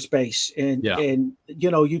guy at first base. And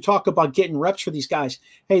you talk about getting reps for these guys.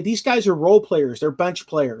 Hey, these guys are role players. They're bench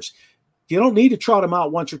players. You don't need to trot them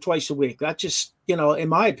out once or twice a week. That just, in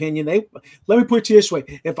my opinion, let me put it this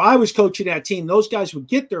way. If I was coaching that team, those guys would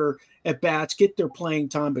get their at-bats, get their playing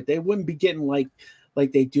time, but they wouldn't be getting like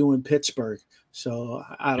they do in Pittsburgh. So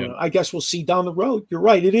I don't know. I guess we'll see down the road. You're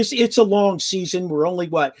right. It's a long season. We're only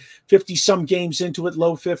 50 some games into it,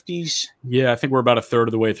 low 50s. Yeah, I think we're about a third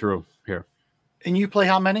of the way through here. And you play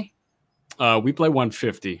how many? We play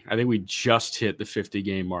 150. I think we just hit the 50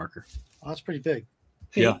 game marker. Oh, that's pretty big.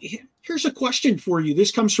 Hey, here's a question for you.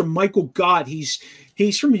 This comes from Michael Gott. He's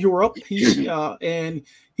from Europe. And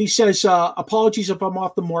he says, apologies if I'm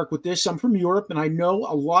off the mark with this. I'm from Europe, and I know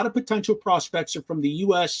a lot of potential prospects are from the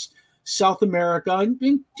U.S., South America,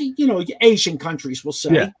 and Asian countries, we'll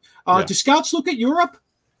say. Do scouts look at Europe?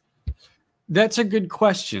 That's a good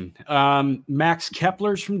question. Max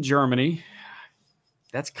Kepler's from Germany.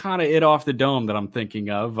 That's kind of it off the dome that I'm thinking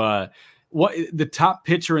of. What the top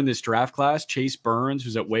pitcher in this draft class, Chase Burns,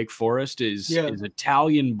 who's at Wake Forest, is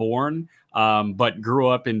Italian born, but grew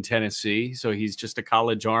up in Tennessee. So he's just a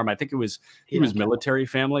college arm. I think he was military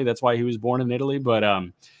family. That's why he was born in Italy. But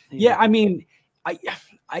I mean,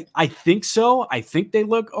 I think so. I think they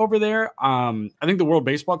look over there. I think the World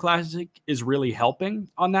Baseball Classic is really helping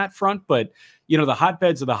on that front. But, the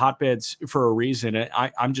hotbeds are the hotbeds for a reason.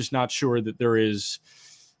 I'm just not sure that there is,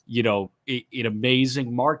 an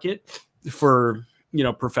amazing market for,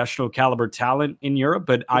 professional caliber talent in Europe.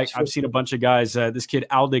 But I've seen a bunch of guys. This kid,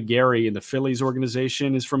 Aldegari in the Phillies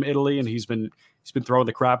organization is from Italy, and he's been throwing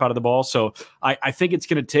the crap out of the ball. So I think it's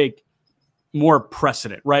going to take more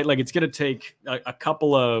precedent, right? Like it's going to take a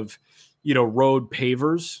couple of, road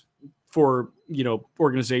pavers for,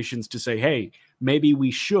 organizations to say, hey, maybe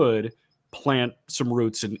we should plant some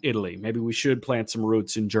roots in Italy. Maybe we should plant some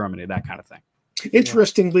roots in Germany, that kind of thing.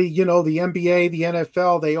 Interestingly, the NBA, the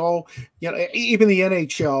NFL, they all, even the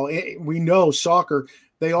NHL, we know soccer,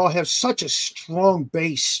 they all have such a strong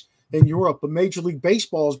base in Europe. But Major League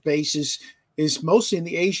Baseball's base is mostly in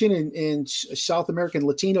the Asian and South American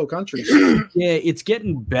Latino countries. Yeah, it's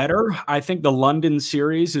getting better. I think the London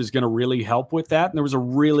series is going to really help with that. And there was a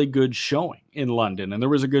really good showing in London. And there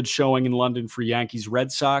was a good showing in London for Yankees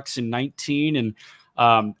Red Sox in 19. And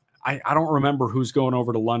I don't remember who's going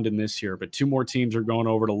over to London this year, but 2 more teams are going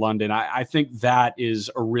over to London. I think that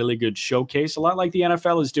is a really good showcase. A lot like the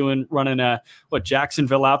NFL is doing, running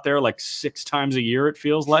Jacksonville out there like 6 times a year, it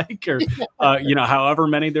feels like, or, however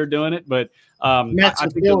many they're doing it. But Mets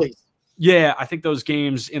and Phillies. I think those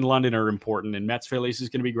games in London are important, and Mets Phillies is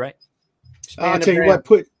going to be great. I'll tell you what,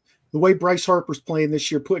 the way Bryce Harper's playing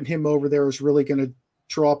this year, putting him over there is really going to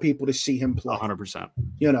draw people to see him play. 100%.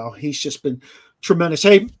 He's just been tremendous.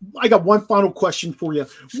 Hey, I got one final question for you.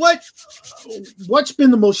 What's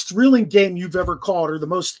been the most thrilling game you've ever called, or the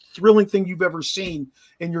most thrilling thing you've ever seen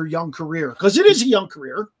in your young career? Because it is a young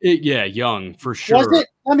career. Young for sure. Was it?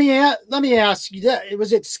 Let me ask you that.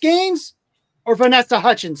 Was it Skeens or Vanessa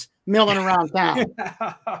Hutchins milling around town?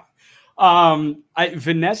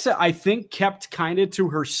 Vanessa, I think, kept kind of to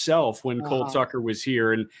herself when Cole Tucker was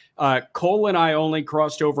here. And Cole and I only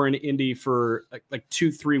crossed over in Indy for like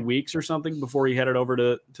 2-3 weeks or something before he headed over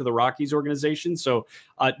to the Rockies organization. So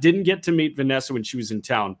didn't get to meet Vanessa when she was in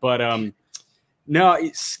town. But no,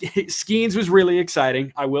 Skeens was really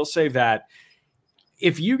exciting. I will say that.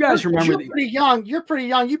 If you guys remember, you're pretty young. You're pretty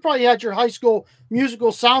young. You probably had your high school musical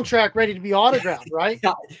soundtrack ready to be autographed, right?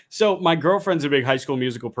 So my girlfriend's a big High School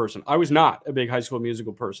Musical person. I was not a big High School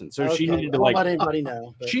Musical person, so she needed to let anybody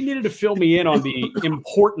know. She needed to fill me in on the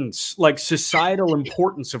importance, like societal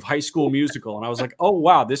importance of High School Musical, and I was like, oh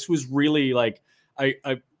wow, this was really like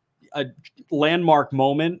a landmark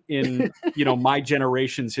moment in my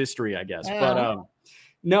generation's history, I guess. But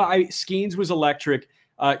no, Skeens was electric.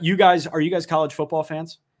 Are you guys college football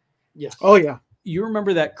fans? Yeah. Oh, yeah. You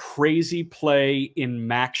remember that crazy play in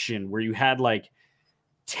Maction where you had like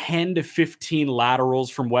 10 to 15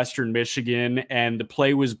 laterals from Western Michigan and the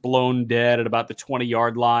play was blown dead at about the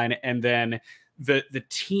 20-yard line. And then the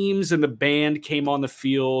teams and the band came on the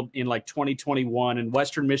field in like 2021, and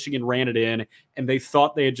Western Michigan ran it in, and they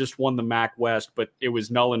thought they had just won the MAC West, but it was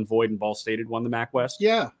null and void, and Ball State had won the MAC West.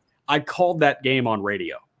 Yeah. I called that game on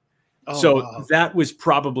radio. Oh, So wow. that was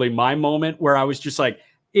probably my moment where I was just like,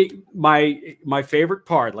 my favorite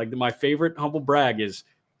part, like my favorite humble brag is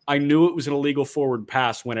I knew it was an illegal forward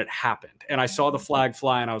pass when it happened. And I saw the flag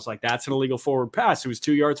fly and I was like, that's an illegal forward pass. It was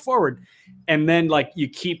 2 yards forward. And then like you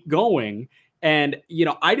keep going. And, you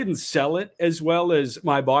know, I didn't sell it as well as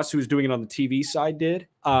my boss who was doing it on the TV side did.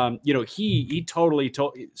 You know, he totally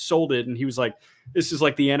sold it. And he was like, this is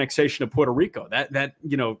like the annexation of Puerto Rico, that,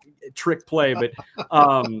 you know, trick play. But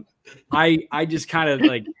I just kind of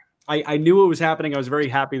like, I knew it was happening. I was very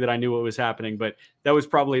happy that I knew it was happening, but that was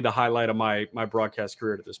probably the highlight of my broadcast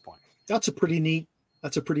career to this point. That's a pretty neat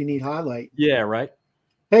highlight. Yeah. Right.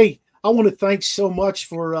 Hey, I want to thank you so much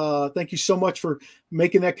for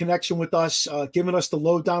making that connection with us, giving us the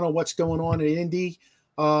lowdown on what's going on in Indy.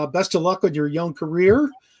 Best of luck on your young career.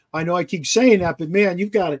 I know I keep saying that, but man,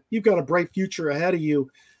 you've got a bright future ahead of you.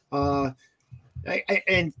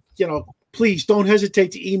 And you know, please don't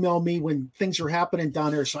hesitate to email me when things are happening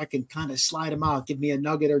down there so I can kind of slide them out. Give me a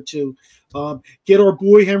nugget or two. Get our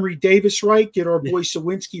boy Henry Davis right. Get our boy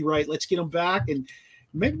Sawinski right. Let's get him back. And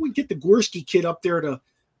maybe we get the Gorski kid up there to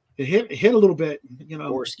hit a little bit. You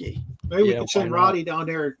know, Gorski. Maybe we can send Roddy down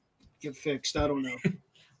there and get fixed. I don't know.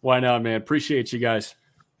 Why not, man? Appreciate you guys.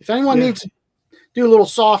 If anyone needs to do a little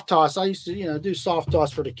soft toss, I used to, you know, do soft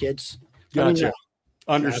toss for the kids. Gotcha.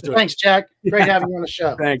 Understood. Thanks, Jack. Great having you on the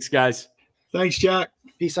show. Thanks, guys. Thanks, Jack.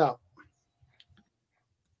 Peace out.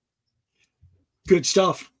 Good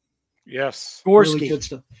stuff. Yes. Gorski. Really good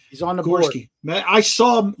stuff. He's on the board. Matt, I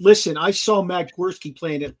saw Matt Gorski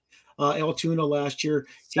playing at Altoona last year.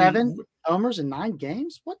 7 homers in 9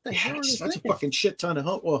 games? What the hell? That's a fucking shit ton of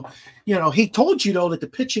home. Well, you know, he told you, though, that the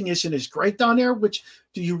pitching isn't as great down there, which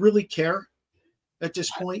do you really care at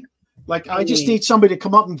this point? Like, I just need somebody to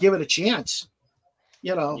come up and give it a chance.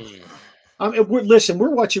 You know, I mean, we're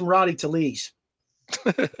watching Roddy Talese.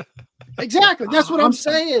 Exactly. That's what I'm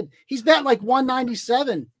saying. He's batting like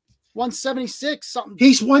 197, 176, something.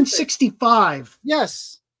 He's 165.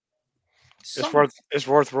 Yes. It's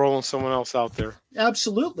worth rolling someone else out there.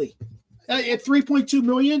 Absolutely. At 3.2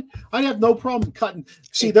 million, I'd have no problem cutting.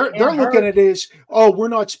 See, they're looking at it as, oh, we're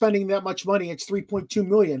not spending that much money. It's 3.2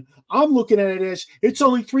 million. I'm looking at it as it's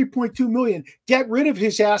only 3.2 million. Get rid of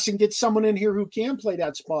his ass and get someone in here who can play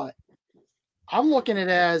that spot. I'm looking at it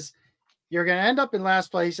as you're going to end up in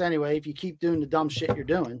last place anyway if you keep doing the dumb shit you're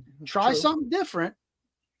doing. Try something different,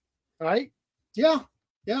 right? Yeah,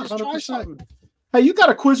 Just 100%. try something. Hey, you got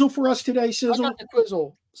a quizzle for us today, Sizzle? I got the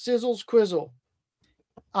quizzle. Sizzle's quizzle.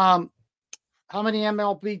 How many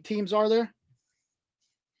MLB teams are there?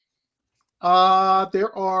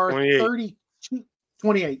 There are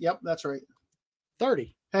 28. Yep, that's right.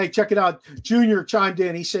 30. Hey, check it out. Junior chimed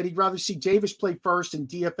in. He said he'd rather see Davis play first and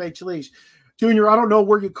DFH leaves. Junior, I don't know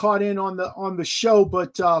where you caught in on the show,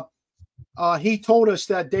 but he told us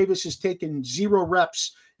that Davis has taken 0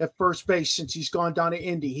 reps at first base since he's gone down to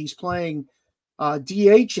Indy. He's playing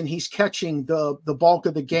DH and he's catching the bulk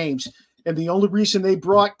of the games. And the only reason they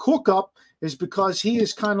brought Cook up is because he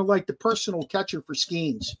is kind of like the personal catcher for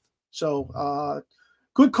Skeens. So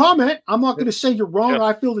good comment. I'm not going to say you're wrong. Yeah.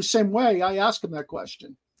 I feel the same way. I asked him that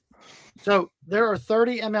question. So there are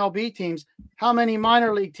 30 MLB teams. How many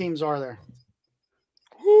minor league teams are there?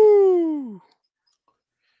 Woo.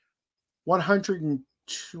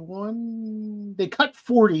 101. They cut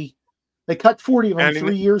 40. They cut 40 of them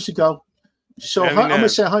 3 years ago. So I'm going to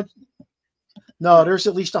say 100. No, there's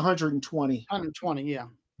at least 120. 120, yeah.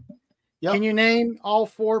 Yep. Can you name all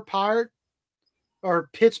 4 Pirate or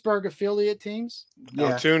Pittsburgh affiliate teams? Yeah.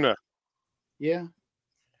 Altoona. Yeah.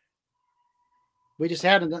 We just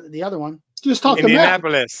had the other one. Just talk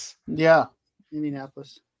Indianapolis. Yeah.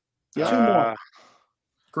 Indianapolis. Yeah. 2 more.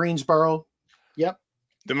 Greensboro. Yep.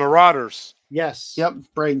 The Marauders. Yes. Yep.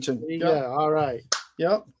 Bradenton. Yeah. All right.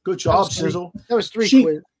 Yep. Good job, Sizzle. That was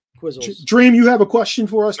 3 quizzles. Dream, you have a question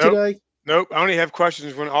for us today? Nope. I only have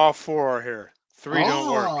questions when all 4 are here. 3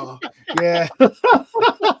 don't work. Yeah.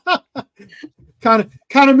 kind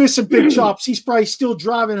of missing Big Chops. He's probably still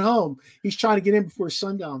driving home. He's trying to get in before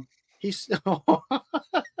sundown. He's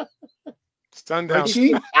sundown.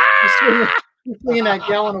 He's swinging that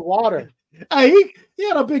gallon of water. Hey, he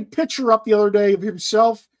had a big picture up the other day of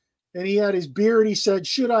himself, and he had his beard. He said,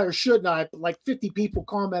 "Should I or shouldn't I?" But like 50 people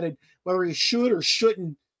commented whether he should or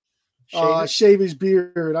shouldn't shave his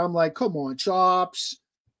beard. I'm like, come on, Chops.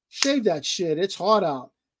 Shave that shit. It's hot out.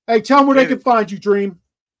 Hey, tell them where they can find you, Dream.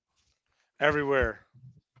 Everywhere.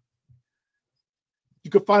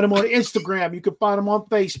 You can find him on Instagram. You can find him on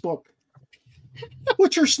Facebook.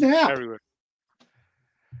 What's your Snap? Everywhere.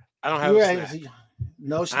 I don't have a Snap.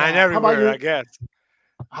 No Snap. I'm everywhere, I guess.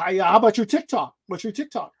 How about your TikTok? What's your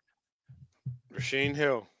TikTok? Rashene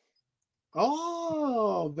Hill.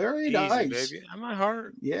 Oh, very Easy, nice. baby. I'm my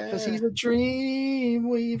heart. Yeah. Because he's a dream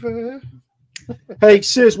weaver. Hey,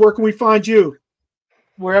 Sis, where can we find you?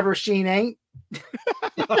 Wherever Sheen ain't.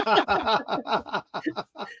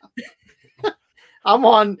 I'm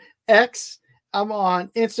on X. I'm on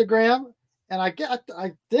Instagram. And I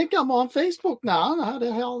think I'm on Facebook now. I don't know how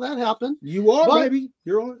the hell that happened. You are, baby.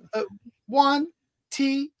 You're on.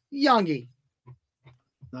 1T Youngie.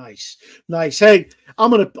 Nice. Hey,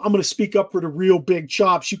 I'm gonna speak up for the Real Big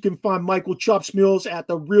Chops. You can find Michael Chops Mills at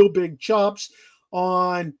the Real Big Chops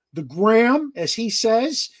on the gram, as he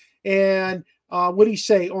says, and what do you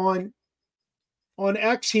say on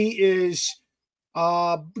X? He is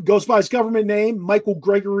goes by his government name, Michael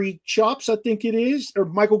Gregory Chops, I think it is, or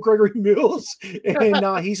Michael Gregory Mills,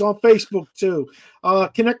 and he's on Facebook too.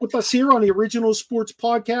 Connect with us here on the Original Sports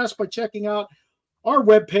Podcast by checking out our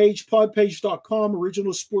webpage, podpage.com,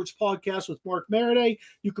 Original Sports Podcast with Mark Maradei.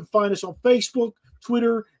 You can find us on Facebook,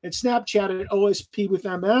 Twitter, and Snapchat at OSP with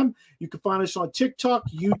MM. You can find us on TikTok,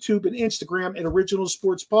 YouTube, and Instagram at Original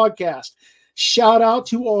Sports Podcast. Shout out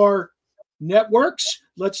to our networks.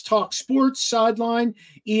 Let's Talk Sports, Sideline,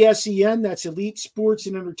 ESEN, that's Elite Sports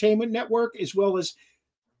and Entertainment Network, as well as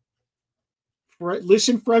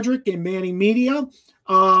Listen Frederick and Manning Media.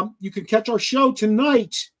 You can catch our show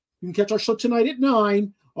tonight. You can catch our show tonight at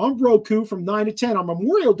 9 on Roku from 9 to 10. Our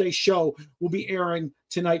Memorial Day show will be airing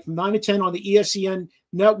tonight from 9 to 10 on the ESEN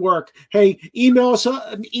network. Hey, email us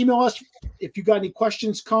if you got any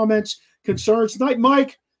questions, comments, concerns. Tonight,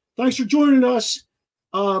 Mike, thanks for joining us.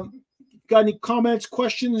 Got any comments,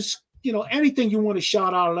 questions, anything you want to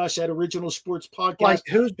shout out at us at Original Sports Podcast? Like,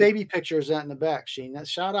 whose baby picture is that in the back, Sheen? That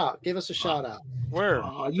shout out. Give us a shout out. Where?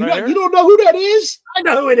 You don't know who that is? I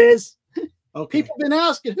know who it is. Okay. People been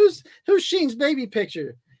asking, who's Sheen's baby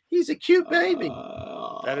picture? He's a cute baby.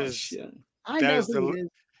 That is shit. I know who it is.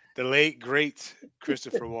 The late, great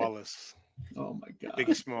Christopher Wallace. Oh, my God.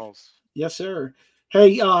 Big Smalls. Yes, sir.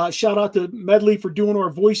 Hey, shout out to Medley for doing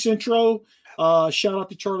our voice intro. Shout out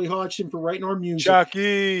to Charlie Hodgson for writing our music.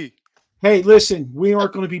 Chucky. Hey, listen, we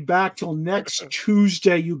aren't going to be back till next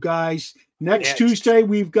Tuesday, you guys. Next Tuesday,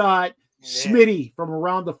 we've got Smitty from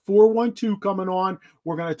around the 412 coming on.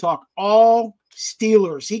 We're going to talk all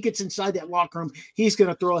Steelers. He gets inside that locker room. He's going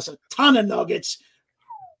to throw us a ton of nuggets.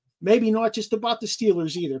 Maybe not just about the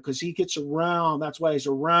Steelers either, because he gets around. That's why he's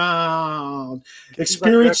around.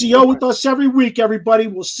 Experience EO with us every week, everybody.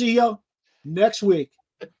 We'll see you next week.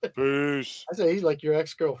 Peace. I say he's like your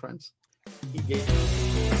ex-girlfriends.